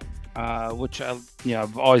 which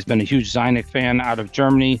I've always been a huge Zynic fan out of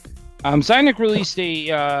Germany. Zynic released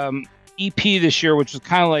a EP this year, which was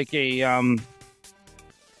kind of like a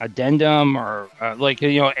addendum or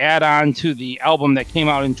add-on to the album that came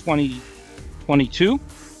out in 2022.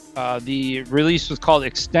 The release was called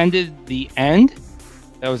Extended the End.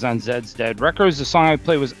 That was on Zed's Dead Records. The song I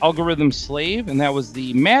played was Algorithm Slave, and that was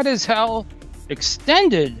the Mad as Hell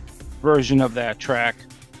extended version of that track.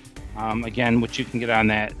 Again, which you can get on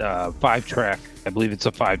that 5-track. I believe it's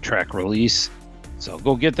a 5-track release. So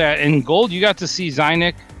go get that. And Gold, you got to see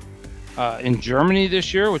Zynic in Germany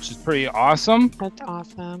this year, which is pretty awesome. That's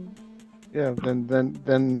awesome. Yeah,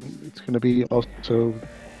 then it's going to be also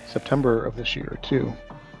September of this year too.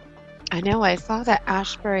 I know. I saw that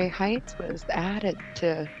Ashbury Heights was added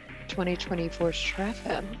to 2024's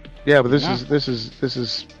Treffin. Yeah, but this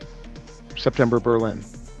is September Berlin.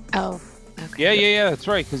 Oh, okay. Yeah, that's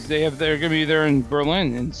right, because they're going to be there in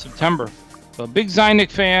Berlin in September. So big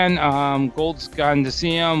Zynic fan. Gold's gotten to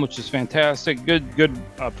see him, which is fantastic. Good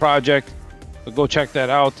project. So go check that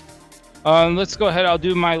out. Let's go ahead. I'll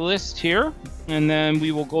do my list here, and then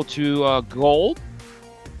we will go to Gold.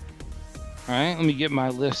 All right, let me get my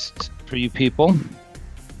list for you people.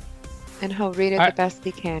 And he'll read it the best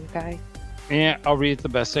he can, guys. Yeah, I'll read it the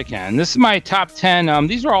best I can. This is my top 10.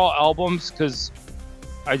 These are all albums because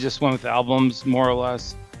I just went with albums more or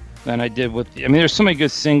less than I did with there's so many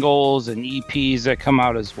good singles and EPs that come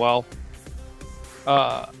out as well.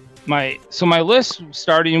 My list,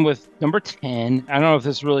 starting with number 10, I don't know if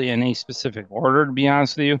this is really in any specific order, to be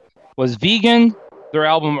honest with you, was Vegan. Their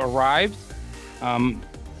album Arrived.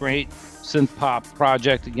 Great synth pop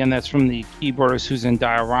project. Again, that's from the keyboardist who's in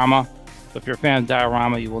Diorama. So if you're a fan of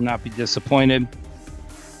Diorama, you will not be disappointed.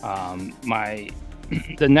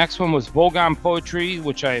 The next one was Vogon Poetry,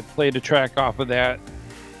 which I played a track off of that.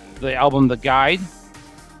 The album The Guide.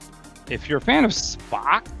 If you're a fan of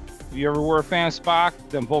Spock, if you ever were a fan of Spock,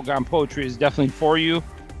 then Vogon Poetry is definitely for you.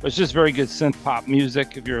 But it's just very good synth pop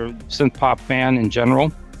music if you're a synth pop fan in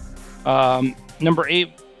general. Number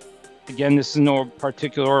 8, again, this is no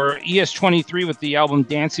particular order, ES23 with the album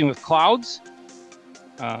Dancing with Clouds.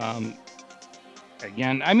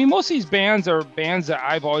 Again, most of these bands are bands that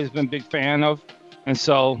I've always been a big fan of. And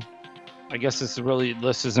so I guess this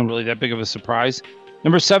list isn't really that big of a surprise.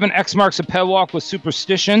 Number 7, X Marks a Pedwalk with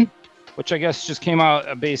Superstition, which I guess just came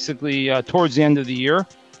out basically towards the end of the year.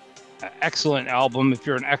 Excellent album. If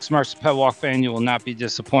you're an X Marks a Pedwalk fan, you will not be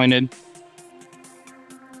disappointed.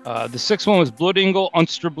 The 6th one was Blood Eagle,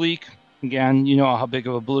 Unsterbleek. Again, you know how big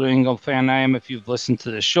of a Blood Eagle fan I am if you've listened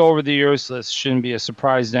to the show over the years, so this shouldn't be a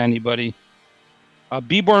surprise to anybody.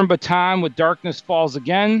 Beborn Baton with Darkness Falls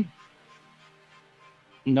Again.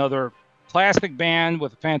 Another classic band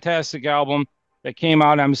with a fantastic album that came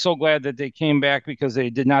out. I'm so glad that they came back because they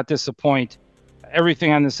did not disappoint.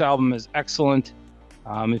 Everything on this album is excellent.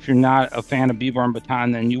 If you're not a fan of Beborn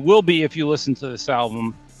Baton, then you will be if you listen to this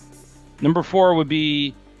album. Number 4 would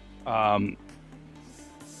be... I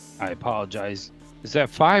apologize. Is that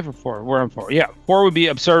 5 or 4? We're on 4. Yeah, 4 would be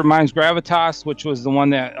Absurd Minds Gravitas, which was the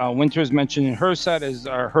one that Winters mentioned in her set, as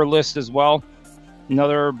her list as well.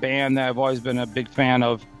 Another band that I've always been a big fan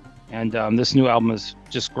of. And this new album is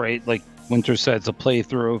just great. Like Winters said, it's a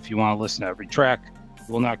playthrough. If you want to listen to every track,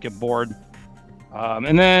 you will not get bored.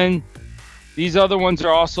 And then these other ones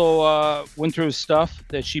are also Winters stuff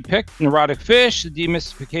that she picked. Neurotic Fish, The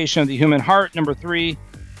Demystification of the Human Heart, number 3,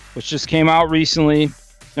 which just came out recently.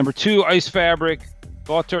 Number 2, Ice Fabric,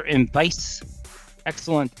 Water and Vice.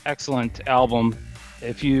 Excellent album.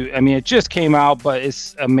 It just came out, but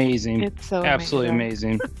it's amazing. It's so absolutely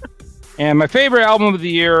amazing. And my favorite album of the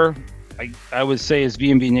year, I would say, is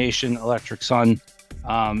V&V Nation, Electric Sun.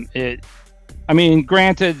 Granted,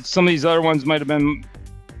 some of these other ones might have been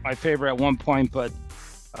my favorite at one point, but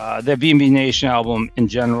the V&V Nation album in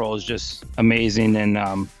general is just amazing. And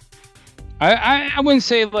I wouldn't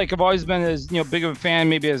say like I've always been as big of a fan,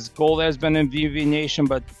 maybe as Gold has been in V&V Nation,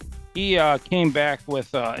 but he came back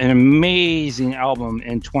with an amazing album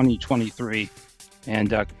in 2023.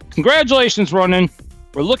 And congratulations, Ronan.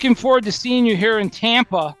 We're looking forward to seeing you here in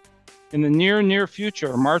Tampa in the near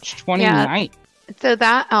future, March 29th. Yeah. So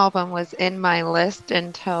that album was in my list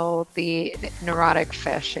until the Neurotic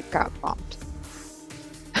Fish, it got bumped.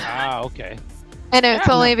 Ah, okay. And it's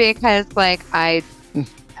only because like I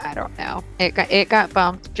I don't know. It got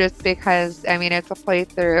bumped just because, I mean, it's a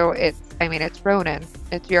playthrough. It's Ronin.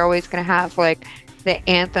 You're always gonna have like the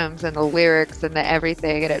anthems and the lyrics and the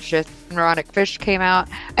everything, and it's just Neurotic Fish came out.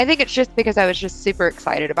 I think it's just because I was just super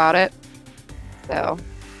excited about it. So,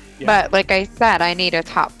 yeah. But like I said, I need a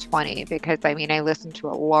top 20 because I mean I listen to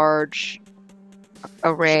a large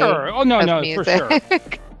array. Sure. Oh no, of no, music. for sure.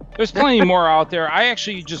 There's plenty more out there. I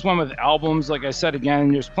actually just went with albums. Like I said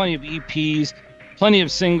again, there's plenty of EPs, plenty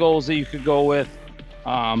of singles that you could go with.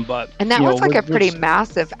 But and that was like a pretty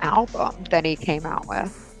massive album that he came out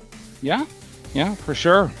with. Yeah, for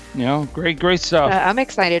sure. Great stuff. I'm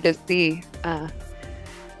excited to see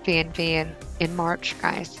V&V in March,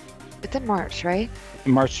 guys. It's in March, right?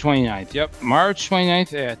 March 29th. Yep, March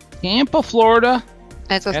 29th at Tampa, Florida.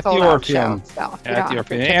 It's a sold out show. So at the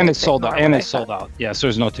Orpheum. And it's sold out. And it's sold out. Yes,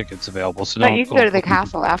 there's no tickets available. So but you can go to the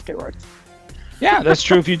castle afterwards. Yeah, that's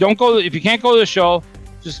true. If you can't go to the show,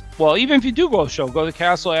 even if you do go to the show, go to the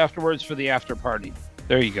castle afterwards for the after party.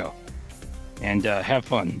 There you go. And have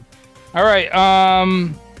fun. All right.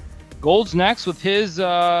 Gold's next with his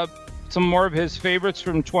some more of his favorites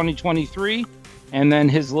from 2023 and then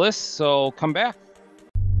his list. So come back.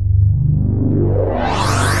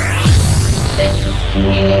 This is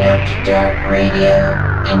CommunionAfterDark Radio,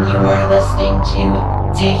 and you are listening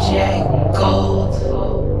to DJ Gold.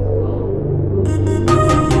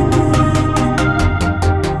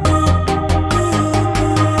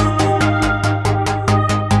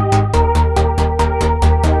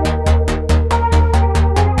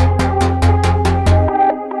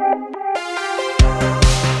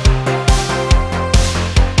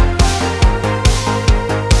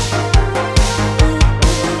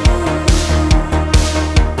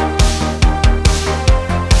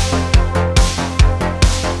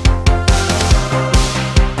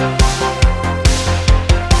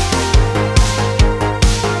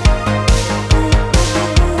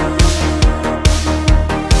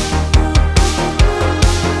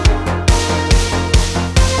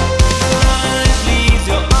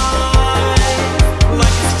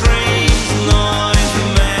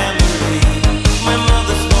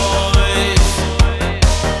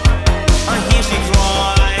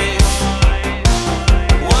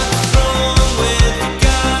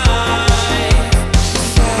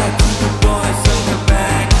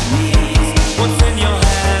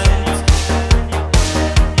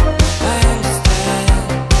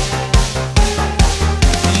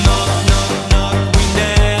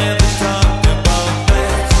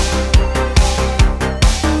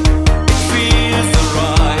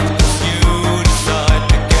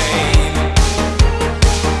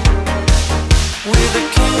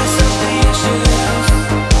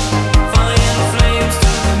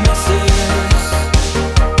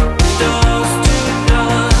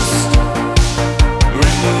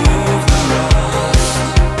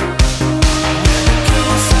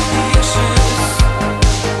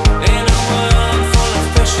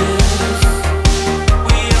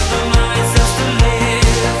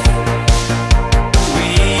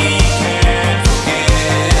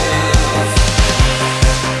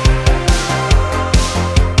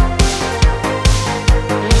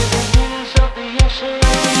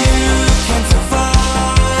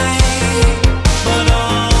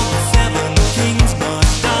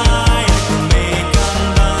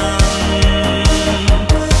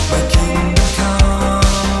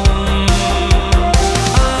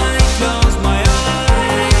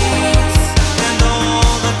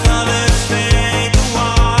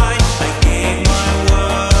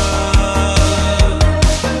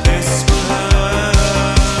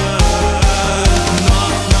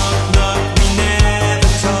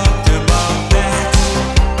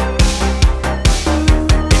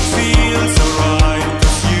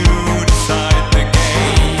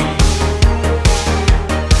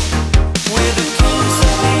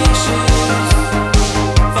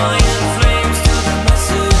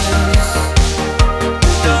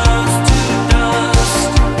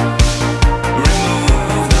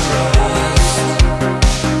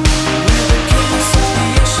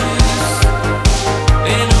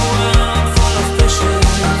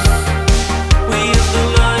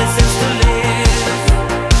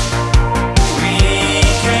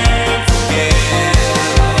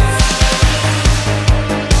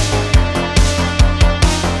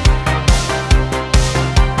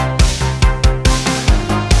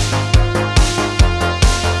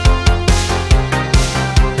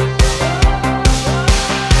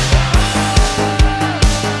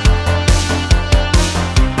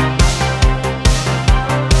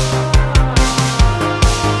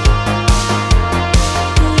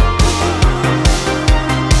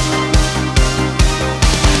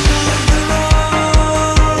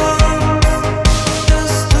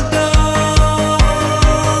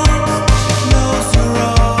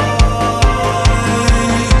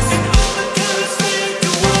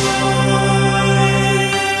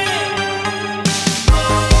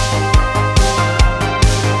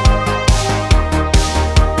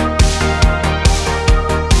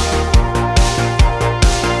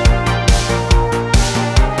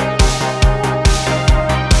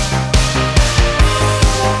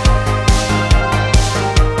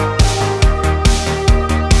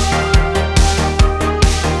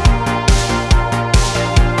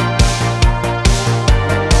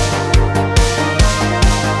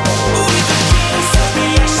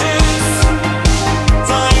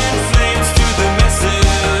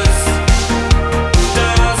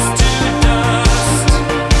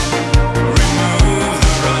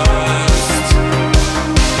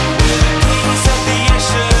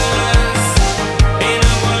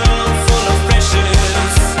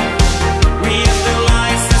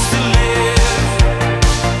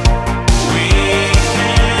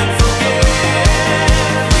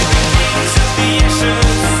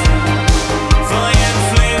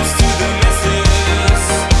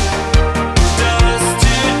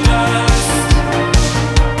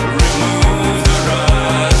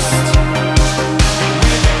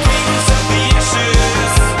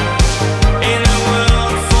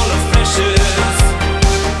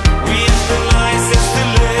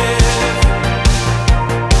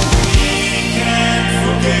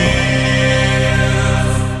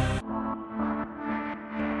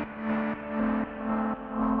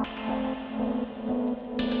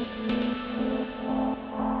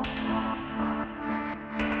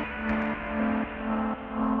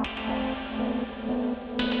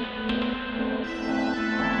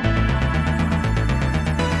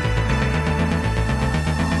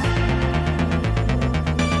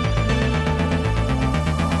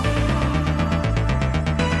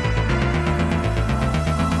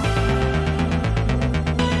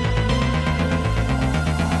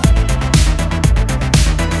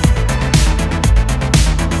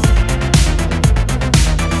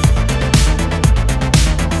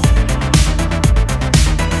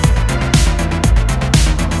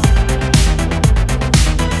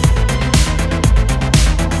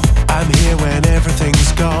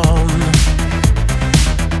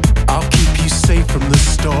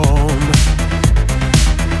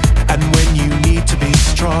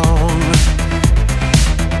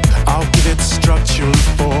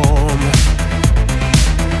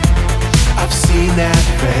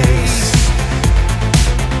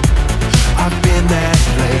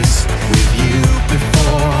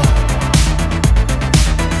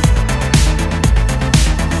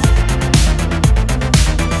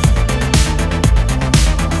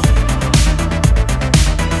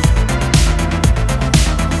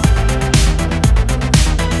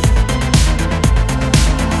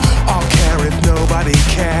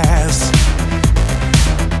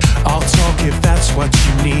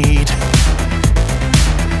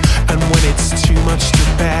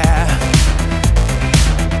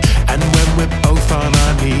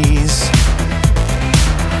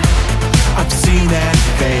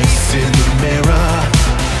 face in the mirror.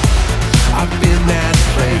 I've been that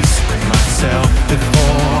place myself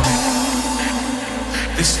before.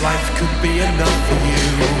 This life could be enough for you.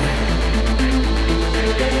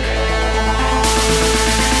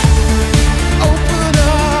 Open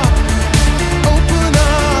up,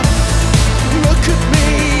 look at me,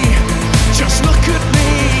 just look at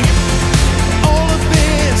me. All of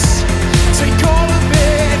this, take all of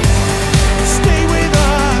it. Stay with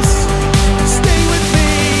us, stay with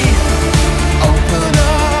me. Open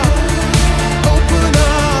up,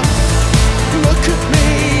 look at me,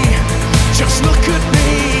 just look at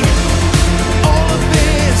me. All of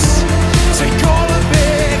this, take all of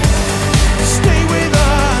it. Stay with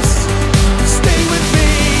us, stay with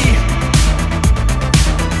me.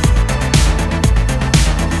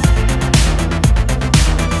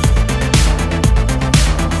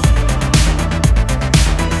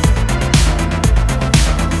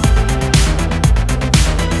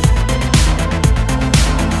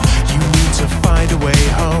 You need to find a way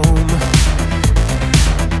home.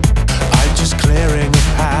 I'm just clearing a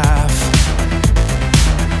path.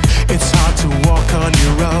 It's hard to walk on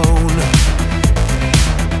your own.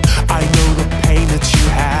 I know the pain that you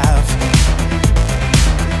have.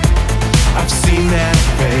 I've seen that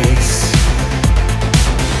face.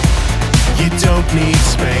 You don't need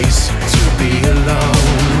space to be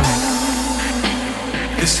alone.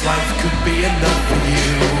 This life could be enough for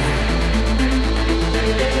you.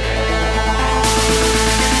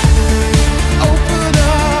 Open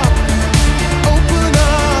up,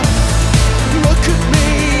 look at me,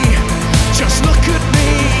 just look at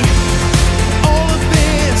me. All of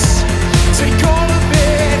this, take all of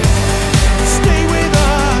it. Stay with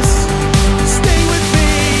us, stay with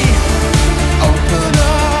me. Open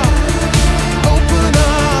up,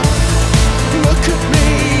 look at me,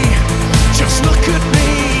 just look at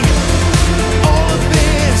me. All of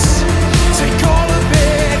this, take all of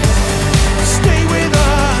it. Stay with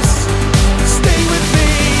us, stay with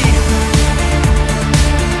me.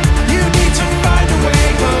 You need to find a way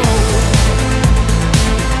home.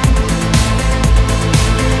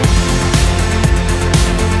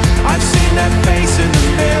 I've seen that face in the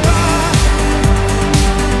mirror.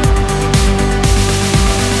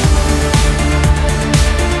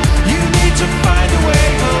 You need to find a way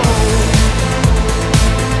home.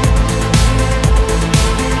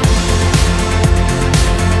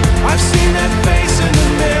 I've seen that face in the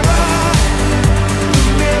mirror. The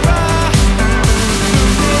mirror, the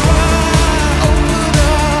mirror.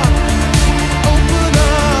 Open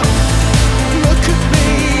up, look at me,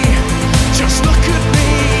 just look at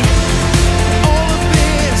me. All of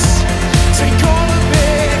this, take all of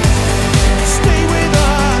it. Stay with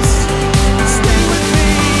us, stay with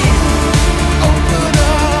me. Open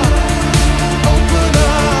up,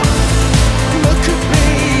 look at me,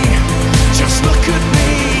 just look at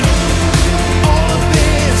me. All of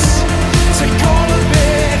this, take all of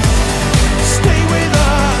it. Stay with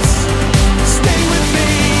us, stay with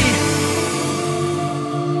me.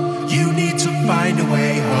 You need to find a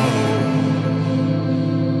way home.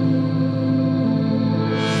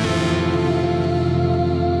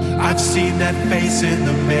 I've seen that face in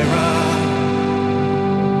the mirror.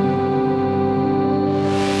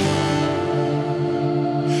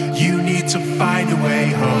 You need to find a way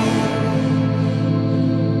home.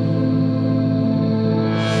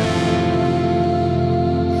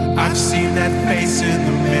 I've seen that face in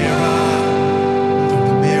the mirror.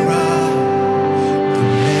 The mirror, the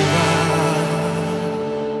mirror.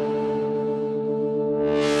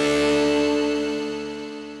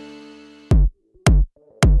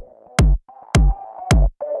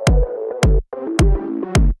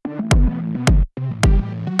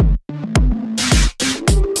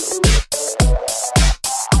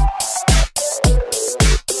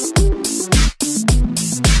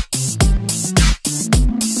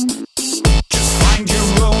 Just find your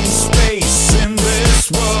own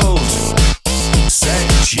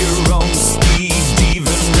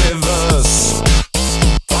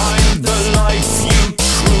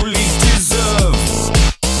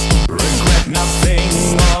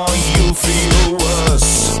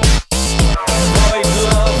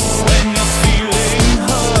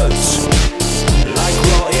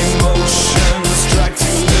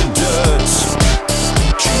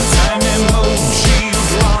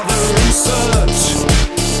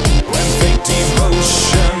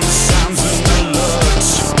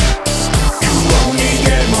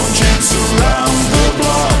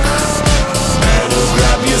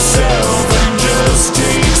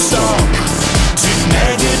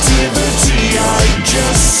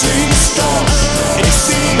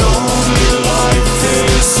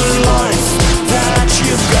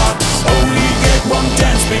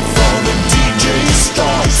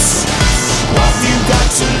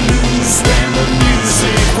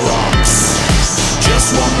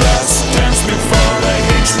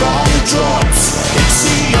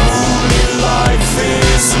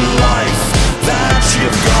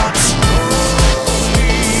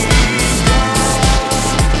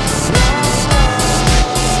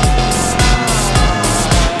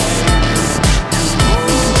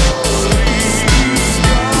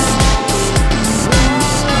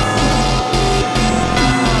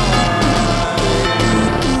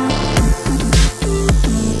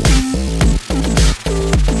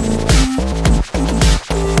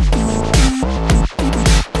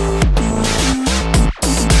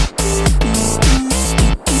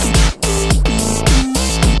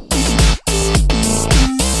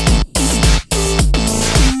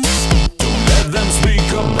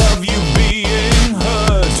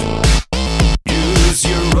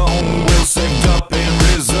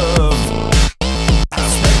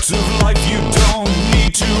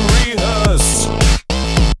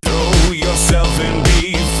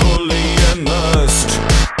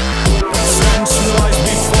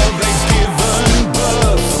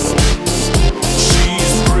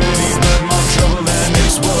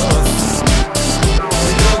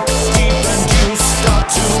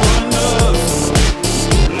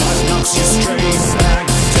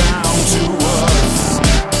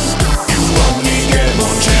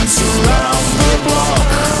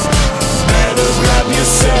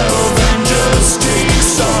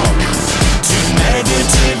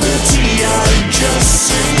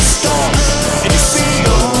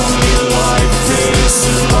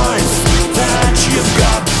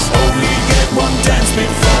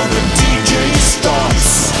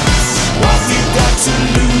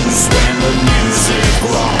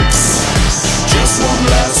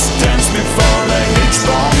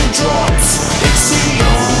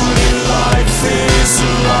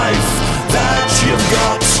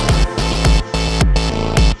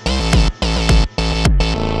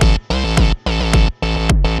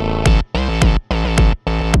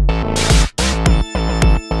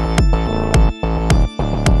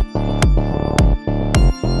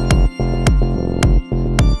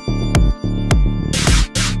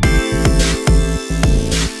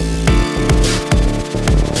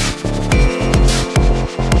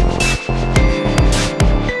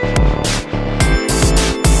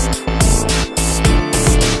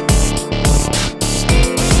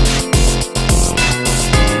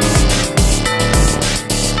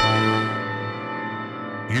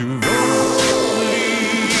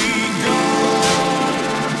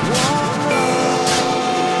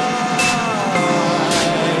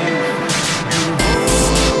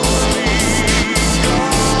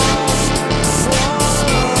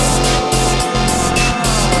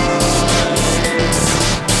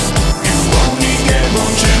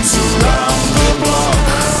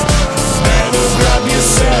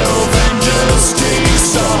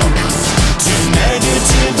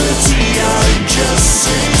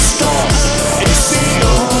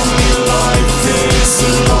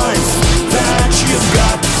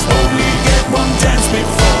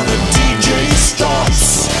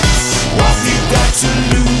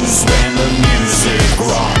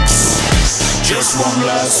one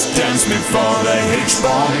last dance before the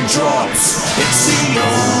H-bomb drops. It's the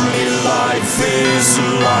only life is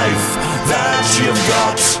life that you've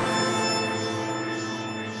got.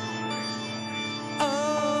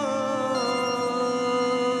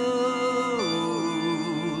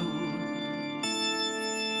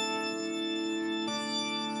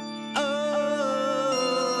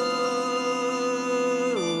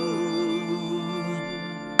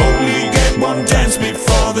 One dance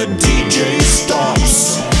before the DJ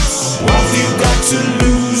stops. What you got to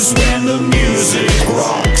lose when the music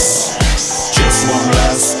rocks? Just one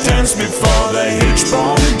last dance before the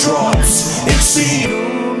H-bomb drops. It's the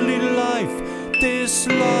only life, this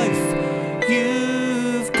life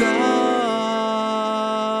you've got.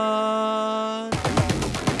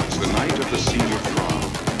 It's the night of the senior prom.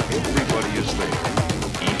 Everybody is there,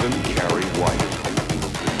 even Carrie White,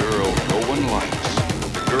 the girl no one likes.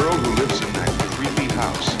 The girl who lives in that creepy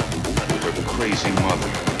house with her crazy mother.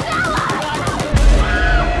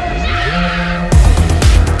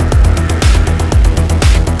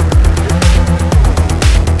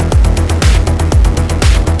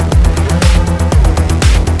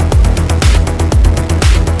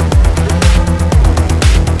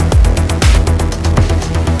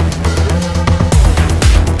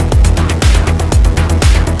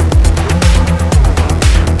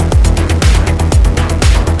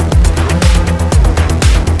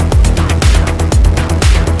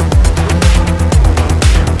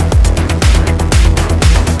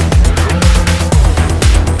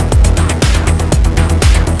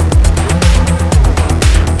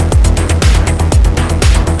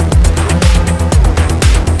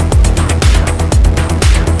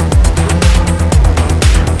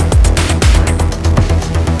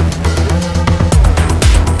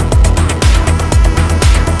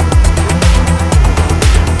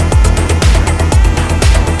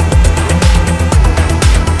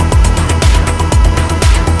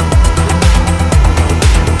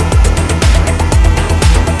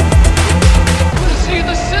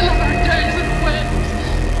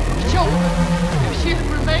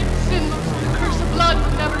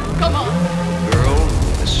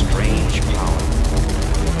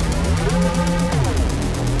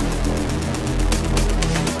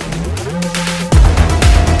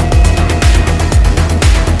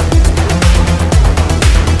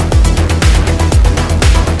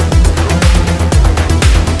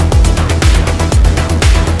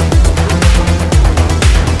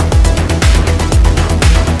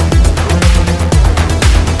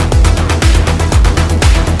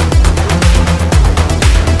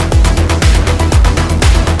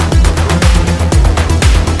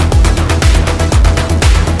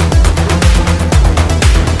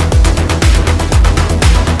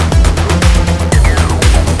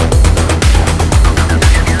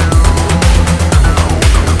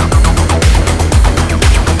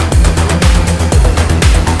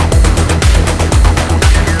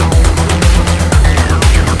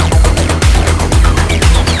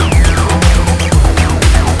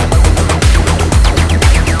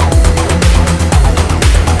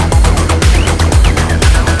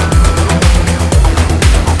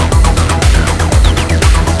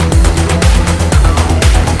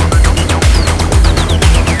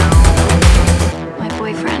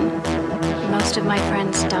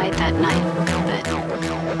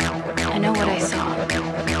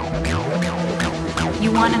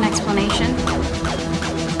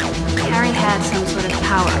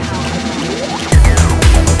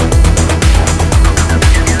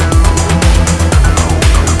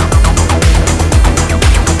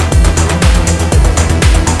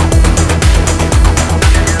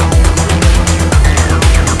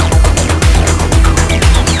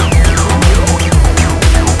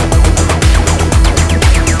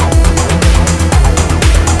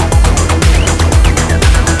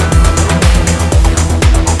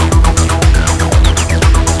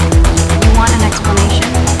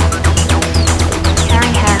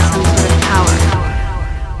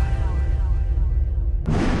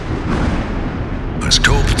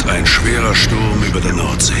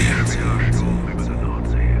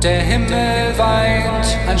 Der Himmel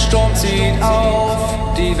weint, ein Sturm zieht auf,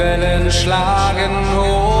 die Wellen schlagen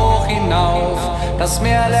hoch hinauf, das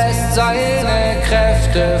Meer lässt seine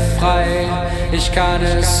Kräfte frei, ich kann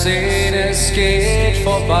es sehen, es geht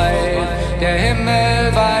vorbei. Der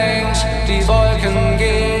Himmel weint, die Wolken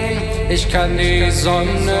gehen, ich kann die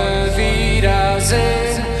Sonne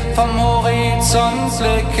wiedersehen. Vom Horizont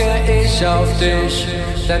blicke ich auf dich,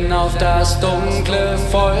 denn auf das Dunkle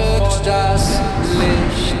folgt das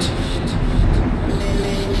Licht.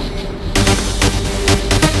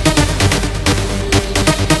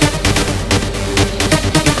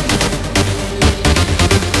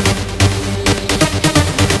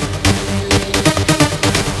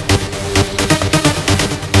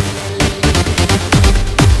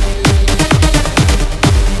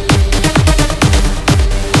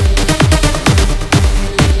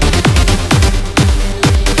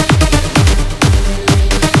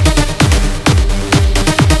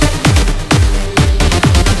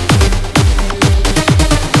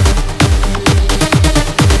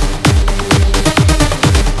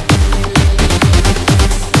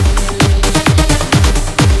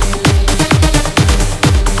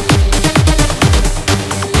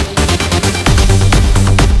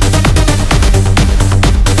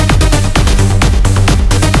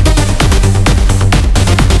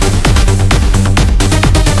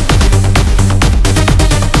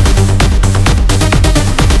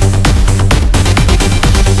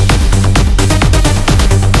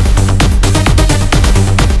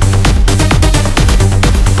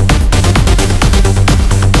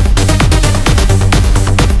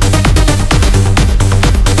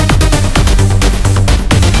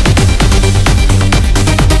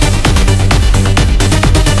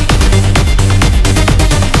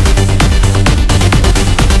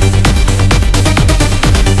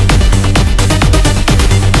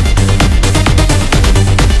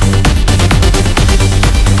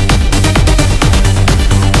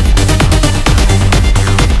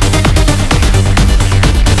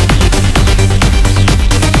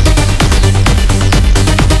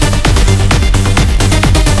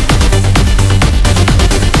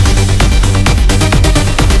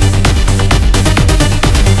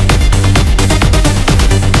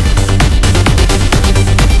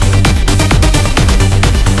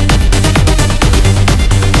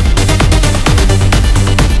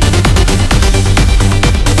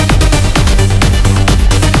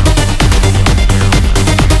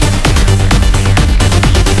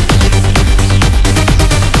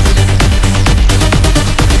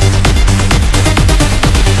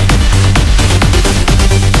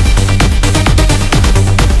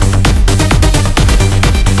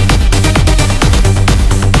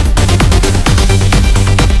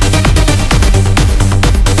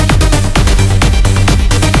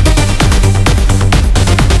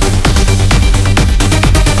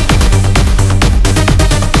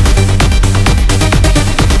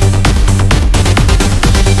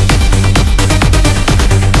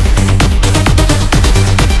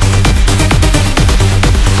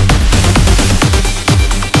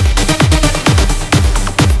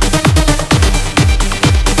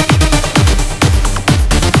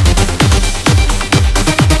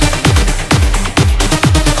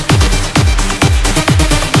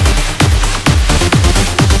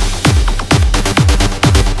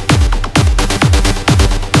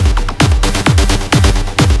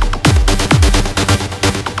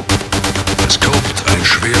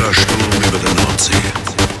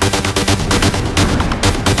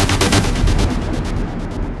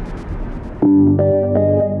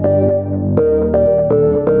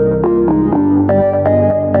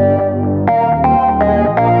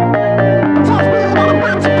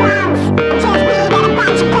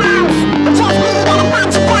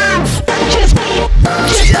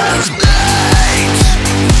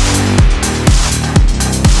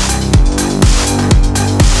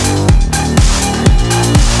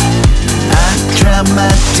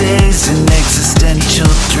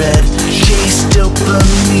 dread. Chase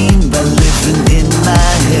dopamine by living in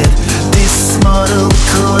my head. This mortal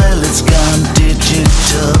coil has gone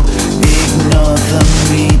digital. Ignore the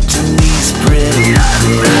meat in these pretty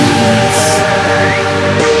clothes.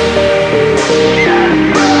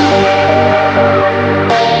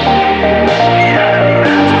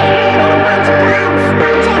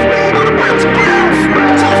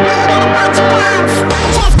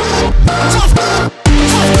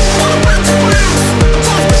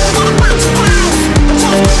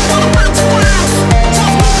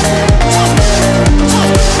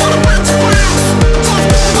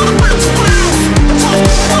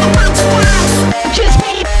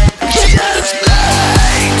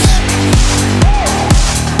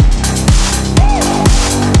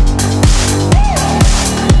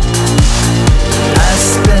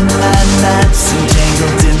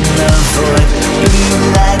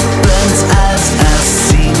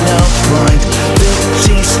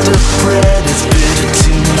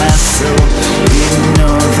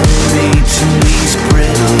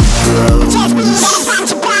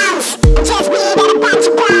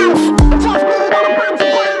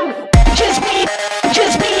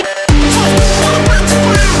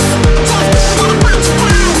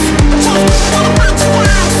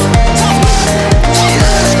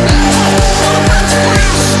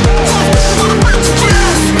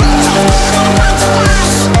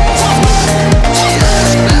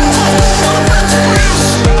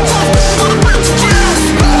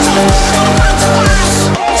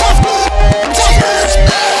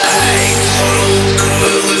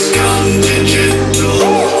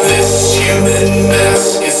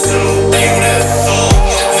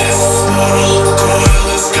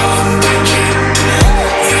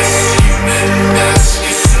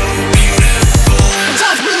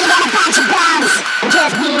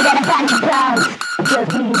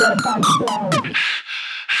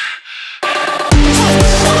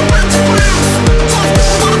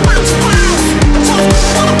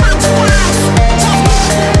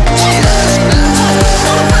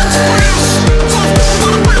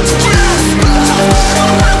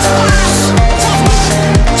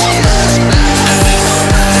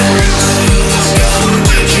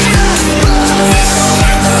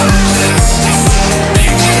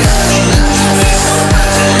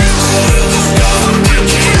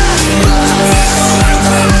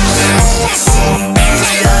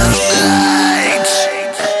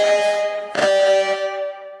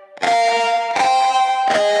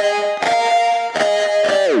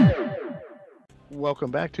 Welcome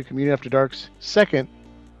back to Communion After Dark's second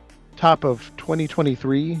top of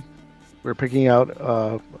 2023. We're picking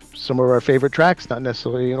out some of our favorite tracks, not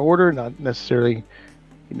necessarily in order, not necessarily,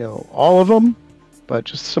 all of them, but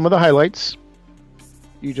just some of the highlights.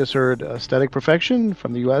 You just heard Aesthetic Perfection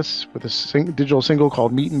from the US with a digital single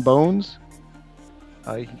called Meat and Bones.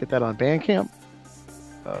 You can get that on Bandcamp.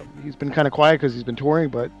 He's been kind of quiet because he's been touring,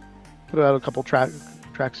 but put out a couple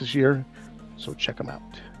tracks this year, so check him out.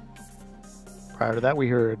 Prior to that, we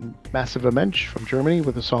heard Massive Mensch from Germany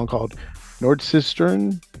with a song called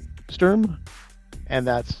Nordsturm, and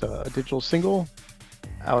that's a digital single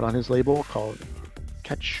out on his label called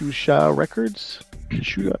Katusha Records.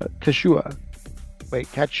 Katusha.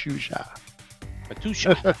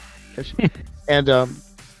 And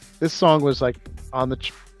this song was like on the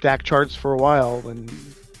DAC charts for a while, and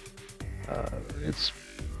it's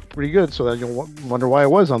pretty good, so that you'll wonder why it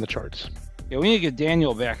was on the charts. Yeah, we need to get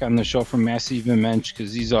Daniel back on the show from Massive Mensch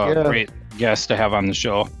because he's a great guest to have on the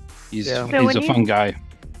show. He's a fun guy.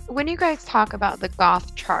 When you guys talk about the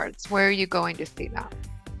goth charts, where are you going to see that?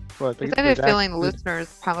 Because I have a feeling the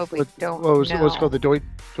listeners probably don't know. What's called the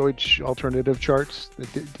Deutsch Alternative Charts, the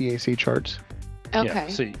DAC charts. Okay, Yeah,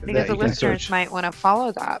 so because the listeners might want to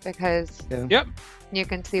follow that because Yep. you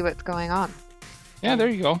can see what's going on. Yeah, there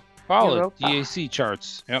you go. Follow it. Europa. DAC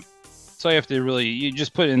charts. Yep. So you have to you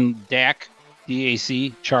just put in DAC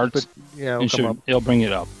charts. It'll bring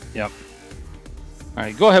it up. Yep. All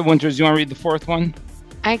right, go ahead, Winters. You want to read the fourth one?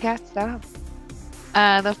 I guess so.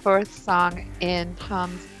 The fourth song in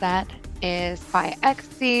Tom's set is by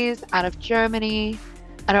XTs out of Germany.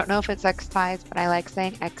 I don't know if it's XTs, but I like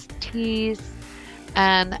saying XTs.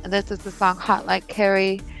 And this is the song Hot Like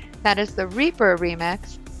Carrie. That is the Reaper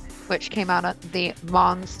remix, which came out on the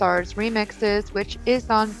Monstars remixes, which is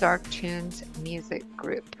on Dark Tunes Music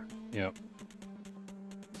Group. Yep.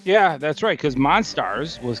 Yeah, that's right, because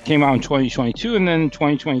Monstars came out in 2022, and then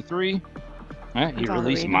 2023, he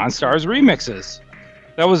released Monstars remixes.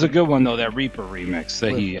 That was a good one, though, that Reaper remix.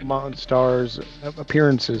 That Monstars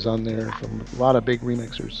appearances on there from a lot of big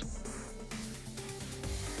remixers.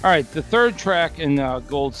 All right, the third track in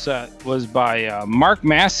Gold set was by Mark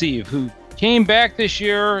Massive, who came back this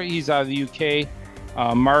year. He's out of the UK.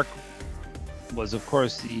 Mark was, of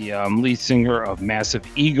course, the lead singer of Massive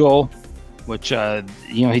Ego, which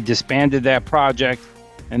he disbanded that project,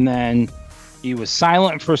 and then he was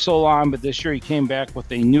silent for so long. But this year he came back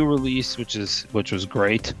with a new release, which was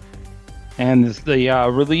great. And the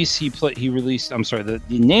release he released. I'm sorry, the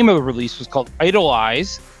name of the release was called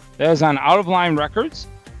Idolize. That is on Out of Line Records.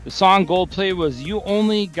 The song Gold played was "You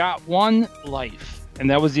Only Got One Life," and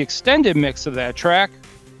that was the extended mix of that track.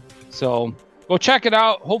 So go check it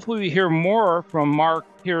out. Hopefully we hear more from Mark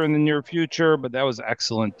here in the near future, but that was an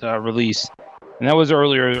excellent release. And that was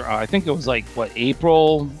earlier, I think it was like, what,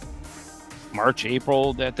 March,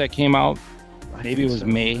 April that came out? Maybe it was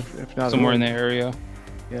May, if not somewhere in the area.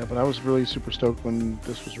 Yeah, but I was really super stoked when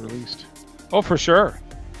this was released. Oh, for sure.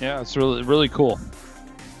 Yeah, it's really, really cool.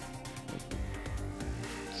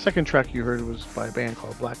 Second track you heard was by a band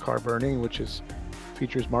called Black Car Burning, which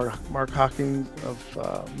features Mark Hawking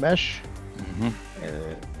of Mesh.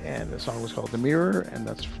 And the song was called The Mirror, and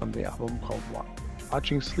that's from the album called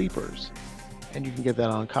Watching Sleepers. And you can get that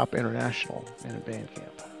on Cop International and at Bandcamp.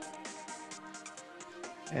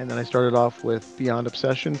 And then I started off with Beyond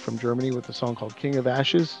Obsession from Germany with a song called King of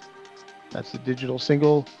Ashes. That's the digital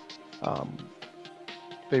single.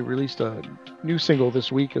 They released a new single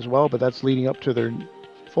this week as well, but that's leading up to their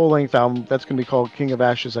full-length album. That's going to be called King of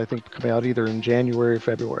Ashes, I think, coming out either in January or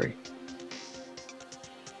February.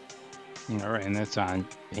 All right, and that's on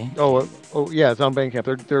Bandcamp. Oh yeah, it's on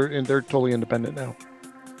Bandcamp. They're totally independent now.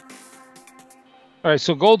 All right,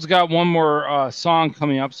 so Gold's got one more song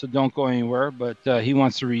coming up, so don't go anywhere. But he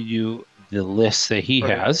wants to read you the list that he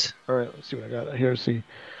has. All right, let's see what I got here.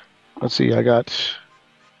 Let's see. I got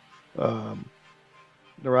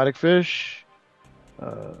Neurotic Fish,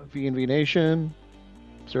 V&V Nation,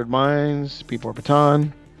 Absurd Minds, People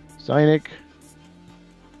Baton, Zynic.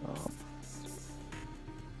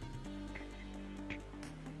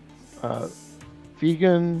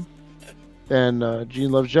 Vegan, then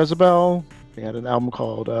Gene Loves Jezebel. They had an album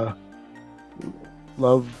called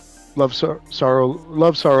Love,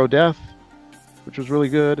 Sorrow, Death, which was really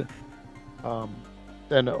good.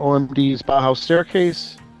 Then OMD's Bauhaus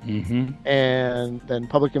Staircase, and then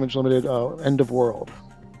Public Image Limited, End of World.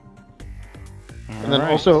 And then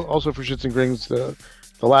also for shits and grins, the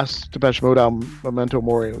last Depeche Mode album, Memento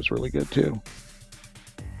Mori, was really good too.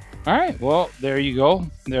 All right, well, there you go.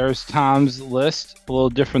 There's Tom's list, a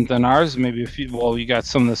little different than ours. Maybe you got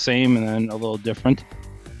some of the same and then a little different.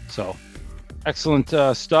 So, excellent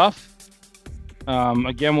stuff.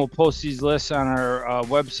 Again, we'll post these lists on our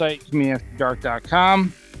website,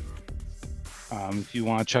 CommunionAfterDark.com. If you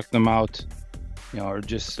want to check them out, or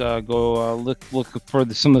just go look for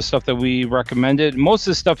some of the stuff that we recommended. Most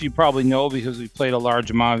of the stuff you probably know because we played a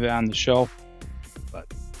large amount of it on the show.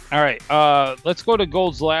 All right, let's go to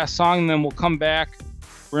Gold's last song, and then we'll come back.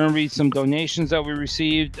 We're going to read some donations that we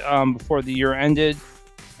received before the year ended,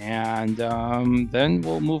 and then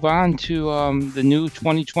we'll move on to the new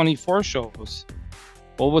 2024 shows.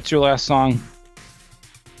 Well, what's your last song?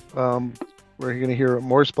 We're going to hear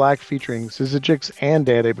Morse Black featuring Syzygics and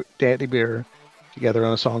Daddy Bear together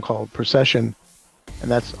on a song called Procession,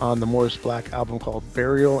 and that's on the Morse Black album called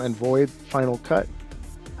Burial and Void Final Cut,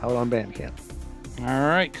 out on Bandcamp. All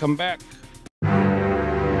right, come back.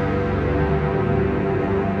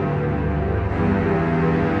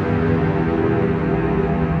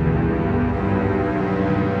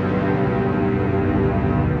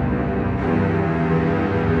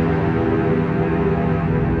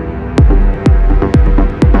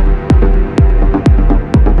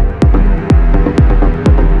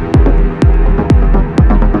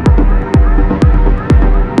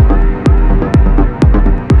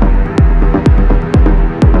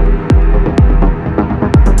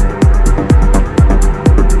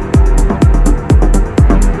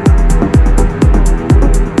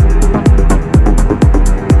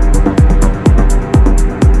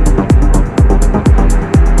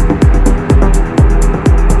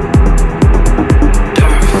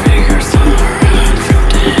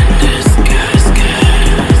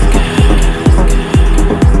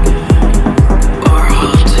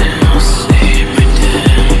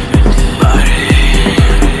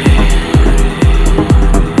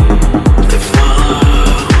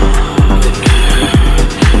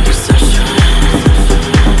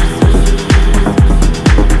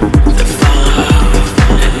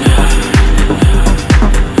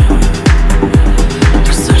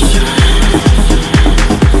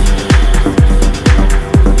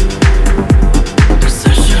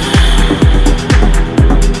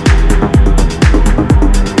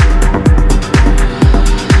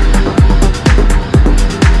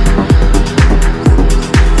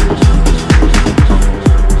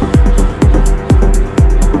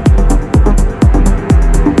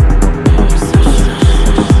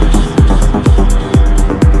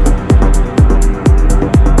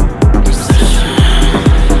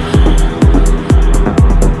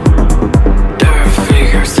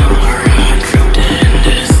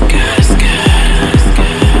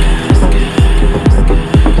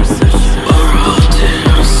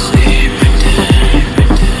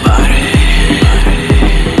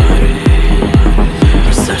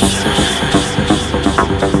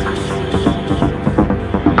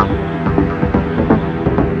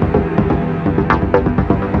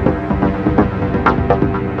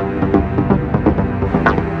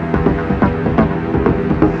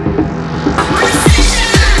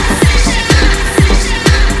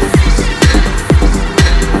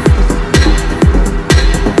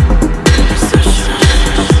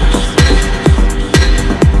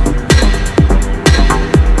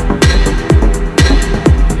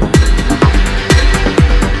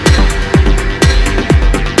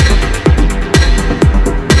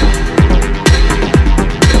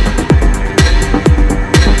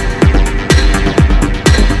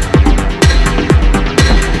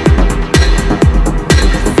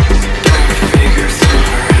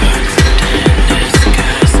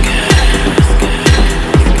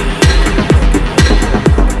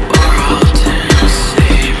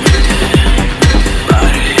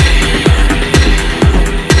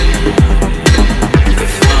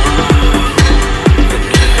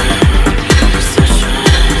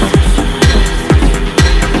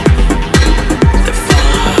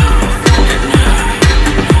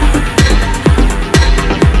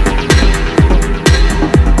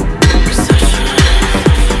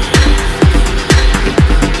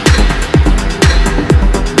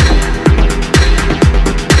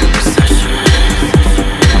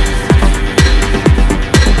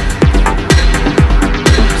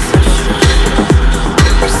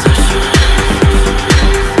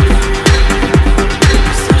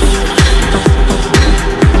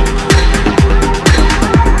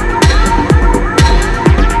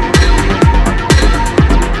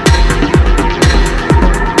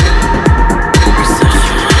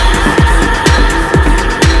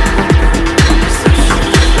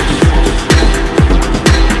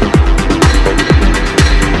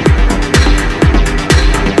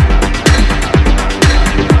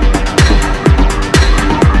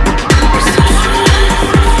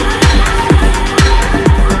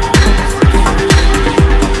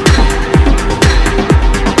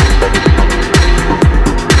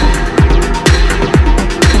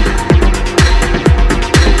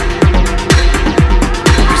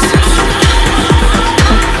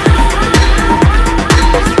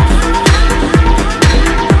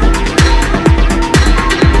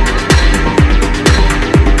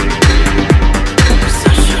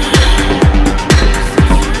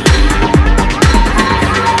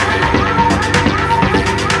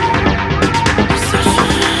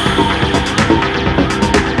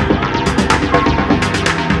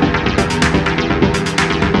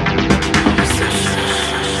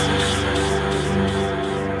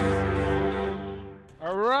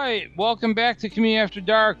 All right, welcome back to Community After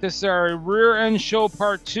Dark. This is our rear end show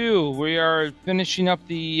part 2. We are finishing up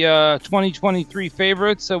the 2023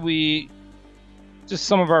 favorites. Just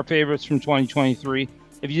some of our favorites from 2023.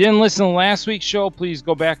 If you didn't listen to last week's show, please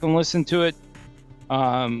go back and listen to it.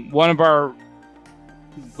 One of our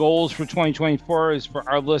goals for 2024 is for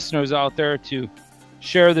our listeners out there to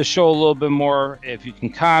share the show a little bit more. If you can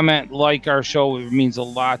comment, like our show, it means a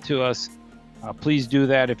lot to us. Please do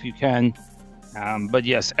that if you can. But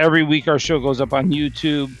yes, every week our show goes up on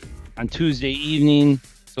YouTube on Tuesday evening,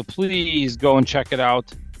 so please go and check it out.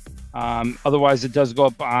 Otherwise, it does go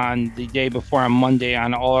up on the day before on Monday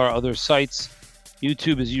on all our other sites.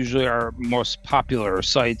 YouTube is usually our most popular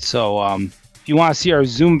site, so if you want to see our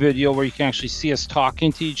Zoom video where you can actually see us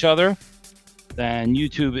talking to each other, then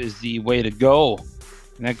YouTube is the way to go.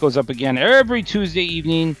 And that goes up again every Tuesday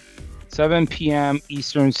evening, 7 p.m.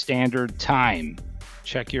 Eastern Standard Time.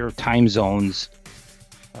 Check your time zones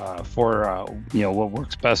for what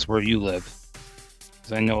works best where you live.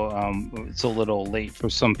 Because I know it's a little late for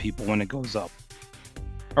some people when it goes up.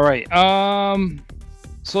 All right,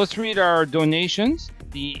 so let's read our donations,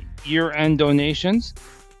 the year-end donations.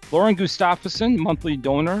 Lauren Gustafsson, monthly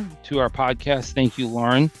donor to our podcast. Thank you,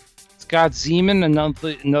 Lauren. Scott Zeman,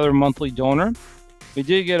 another monthly donor. We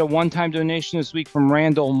did get a one-time donation this week from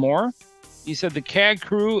Randall Moore. He said the CAG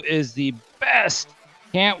crew is the best.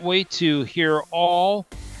 Can't wait to hear all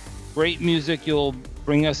great music you'll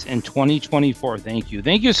bring us in 2024. Thank you.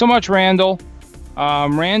 Thank you so much, Randall.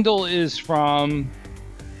 Randall is from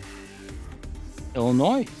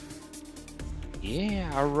Illinois.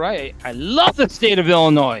 Yeah, all right. I love the state of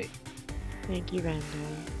Illinois. Thank you, Randall.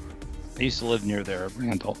 I used to live near there,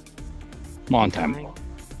 Randall. Long time ago.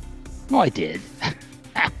 No, I did.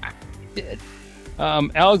 I did.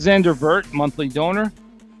 Alexander Vert, monthly donor.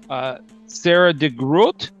 Sarah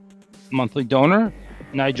DeGroot, monthly donor.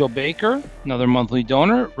 Nigel Baker, another monthly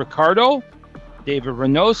donor. Ricardo, David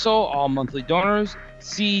Reynoso, all monthly donors.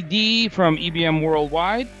 CD from EBM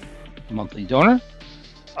Worldwide, monthly donor.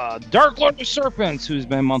 Dark Lord of Serpents, who's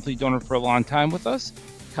been a monthly donor for a long time with us.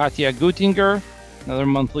 Katya Gutinger, another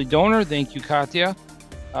monthly donor. Thank you, Katya.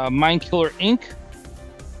 Mind Killer Inc.,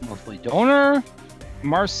 monthly donor.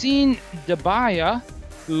 Marcin Debaya,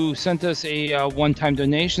 who sent us a one-time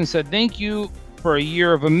donation, said thank you for a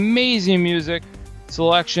year of amazing music,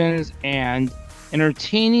 selections, and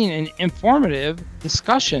entertaining and informative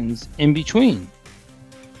discussions in between.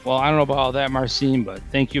 Well, I don't know about all that, Marcin, but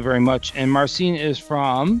thank you very much. And Marcin is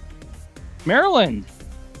from Maryland,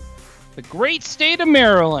 the great state of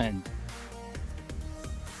Maryland.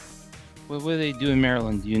 What do they do in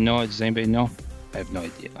Maryland? Do you know? Does anybody know? I have no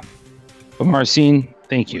idea. But Marcin,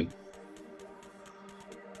 thank you.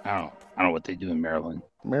 I don't know what they do in Maryland.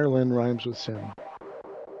 Maryland rhymes with sin.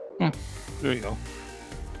 There you go.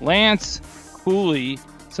 Lance Cooley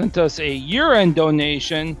sent us a year-end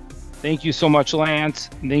donation. Thank you so much, Lance.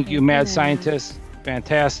 Thank you, Mad Scientist.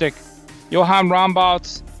 Fantastic. Johan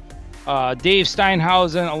Rombouts, Dave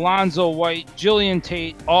Steinhausen, Alonzo White, Jillian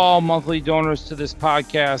Tate, all monthly donors to this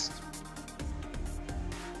podcast.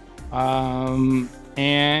 And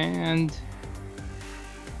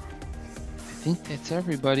I think that's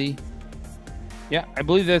everybody. Yeah, I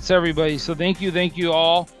believe that's everybody. So thank you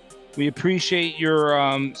all. We appreciate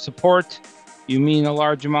your support. You mean a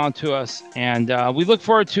large amount to us, and we look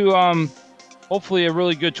forward to hopefully a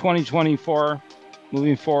really good 2024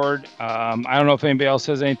 moving forward. I don't know if anybody else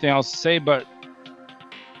has anything else to say, but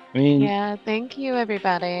I mean, yeah, thank you,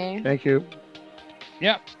 everybody. Thank you.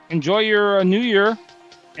 Yeah, enjoy your new year,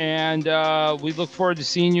 and we look forward to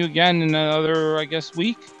seeing you again in another, I guess,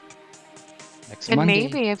 week. Next And Monday.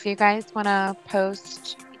 maybe if you guys want to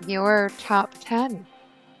post your top 10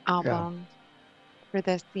 albums for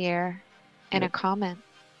this year in a comment.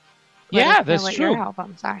 Yeah, that's what true. Your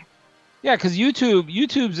albums are. Yeah, because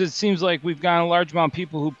YouTube's, it seems like we've got a large amount of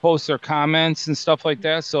people who post their comments and stuff like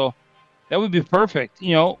that. So that would be perfect.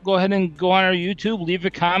 You know, go ahead and go on our YouTube, leave a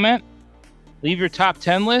comment, leave your top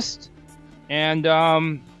 10 list, and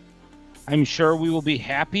I'm sure we will be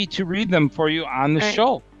happy to read them for you on the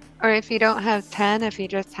show. Or if you don't have 10, if you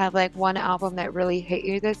just have like one album that really hit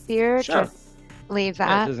you this year, just leave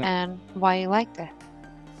that and why you liked it.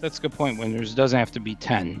 That's a good point, Winters. It doesn't have to be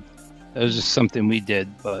 10. That was just something we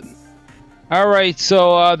did, but all right,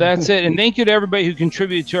 so that's it. And thank you to everybody who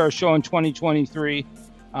contributed to our show in 2023.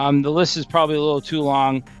 The list is probably a little too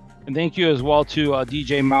long. And thank you as well to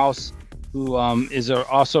DJ Mouse, who is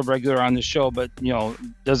also regular on the show, but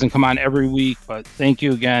doesn't come on every week. But thank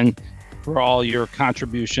you again for all your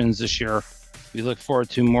contributions this year. We look forward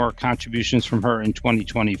to more contributions from her in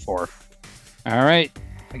 2024. All right,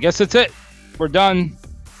 I guess that's it. We're done.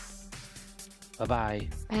 Bye-bye.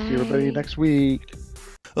 See everybody next week.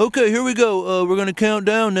 Okay, here we go. We're gonna count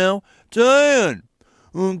down now. 10.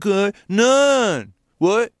 Okay, 9.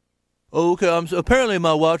 What? Oh, okay. Apparently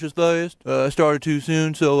my watch is fast. I started too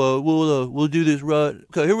soon, so we'll do this right.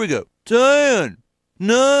 Okay, here we go. 10,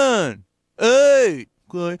 9, 8.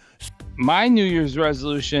 Okay. My New Year's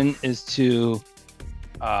resolution is to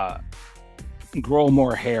grow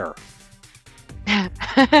more hair.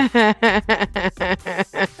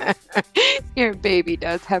 Your baby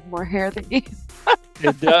does have more hair than you.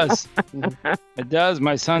 It does. It does.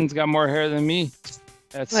 My son's got more hair than me.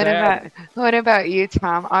 That's sad. What about you,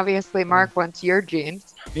 Tom? Obviously, Mark wants your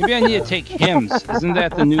genes. Maybe I need to take Hims. Isn't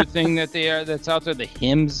that the new thing that's out there? The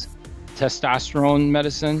Hims, testosterone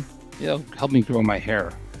medicine. It'll help me grow my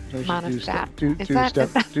hair. Do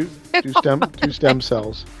stem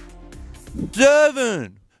cells.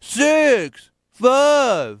 7, 6,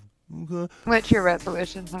 5. Okay. What's your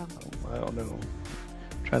resolution, Tom? I don't know.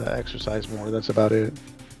 Try to exercise more. That's about it.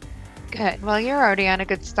 Good. Well, you're already on a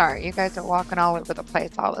good start. You guys are walking all over the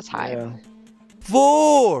place all the time. Yeah.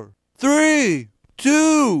 4, 3,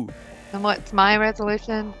 2. And what's my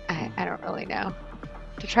resolution? I don't really know.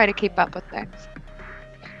 To try to keep up with things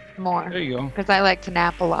more. There you go. Because I like to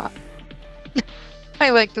nap a lot.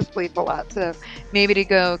 I like to sleep a lot. So maybe to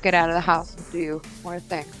go get out of the house and do more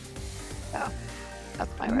things. So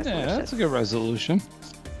that's my resolution. Yeah, that's a good resolution.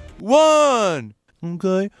 1.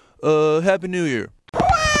 Okay. Happy New Year.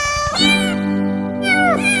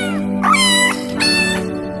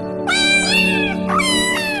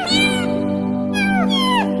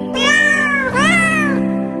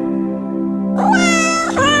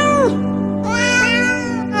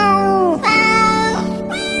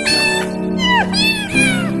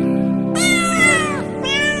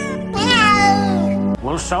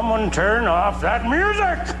 Will someone turn off that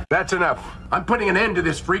music? That's enough. I'm putting an end to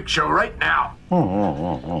this freak show right now.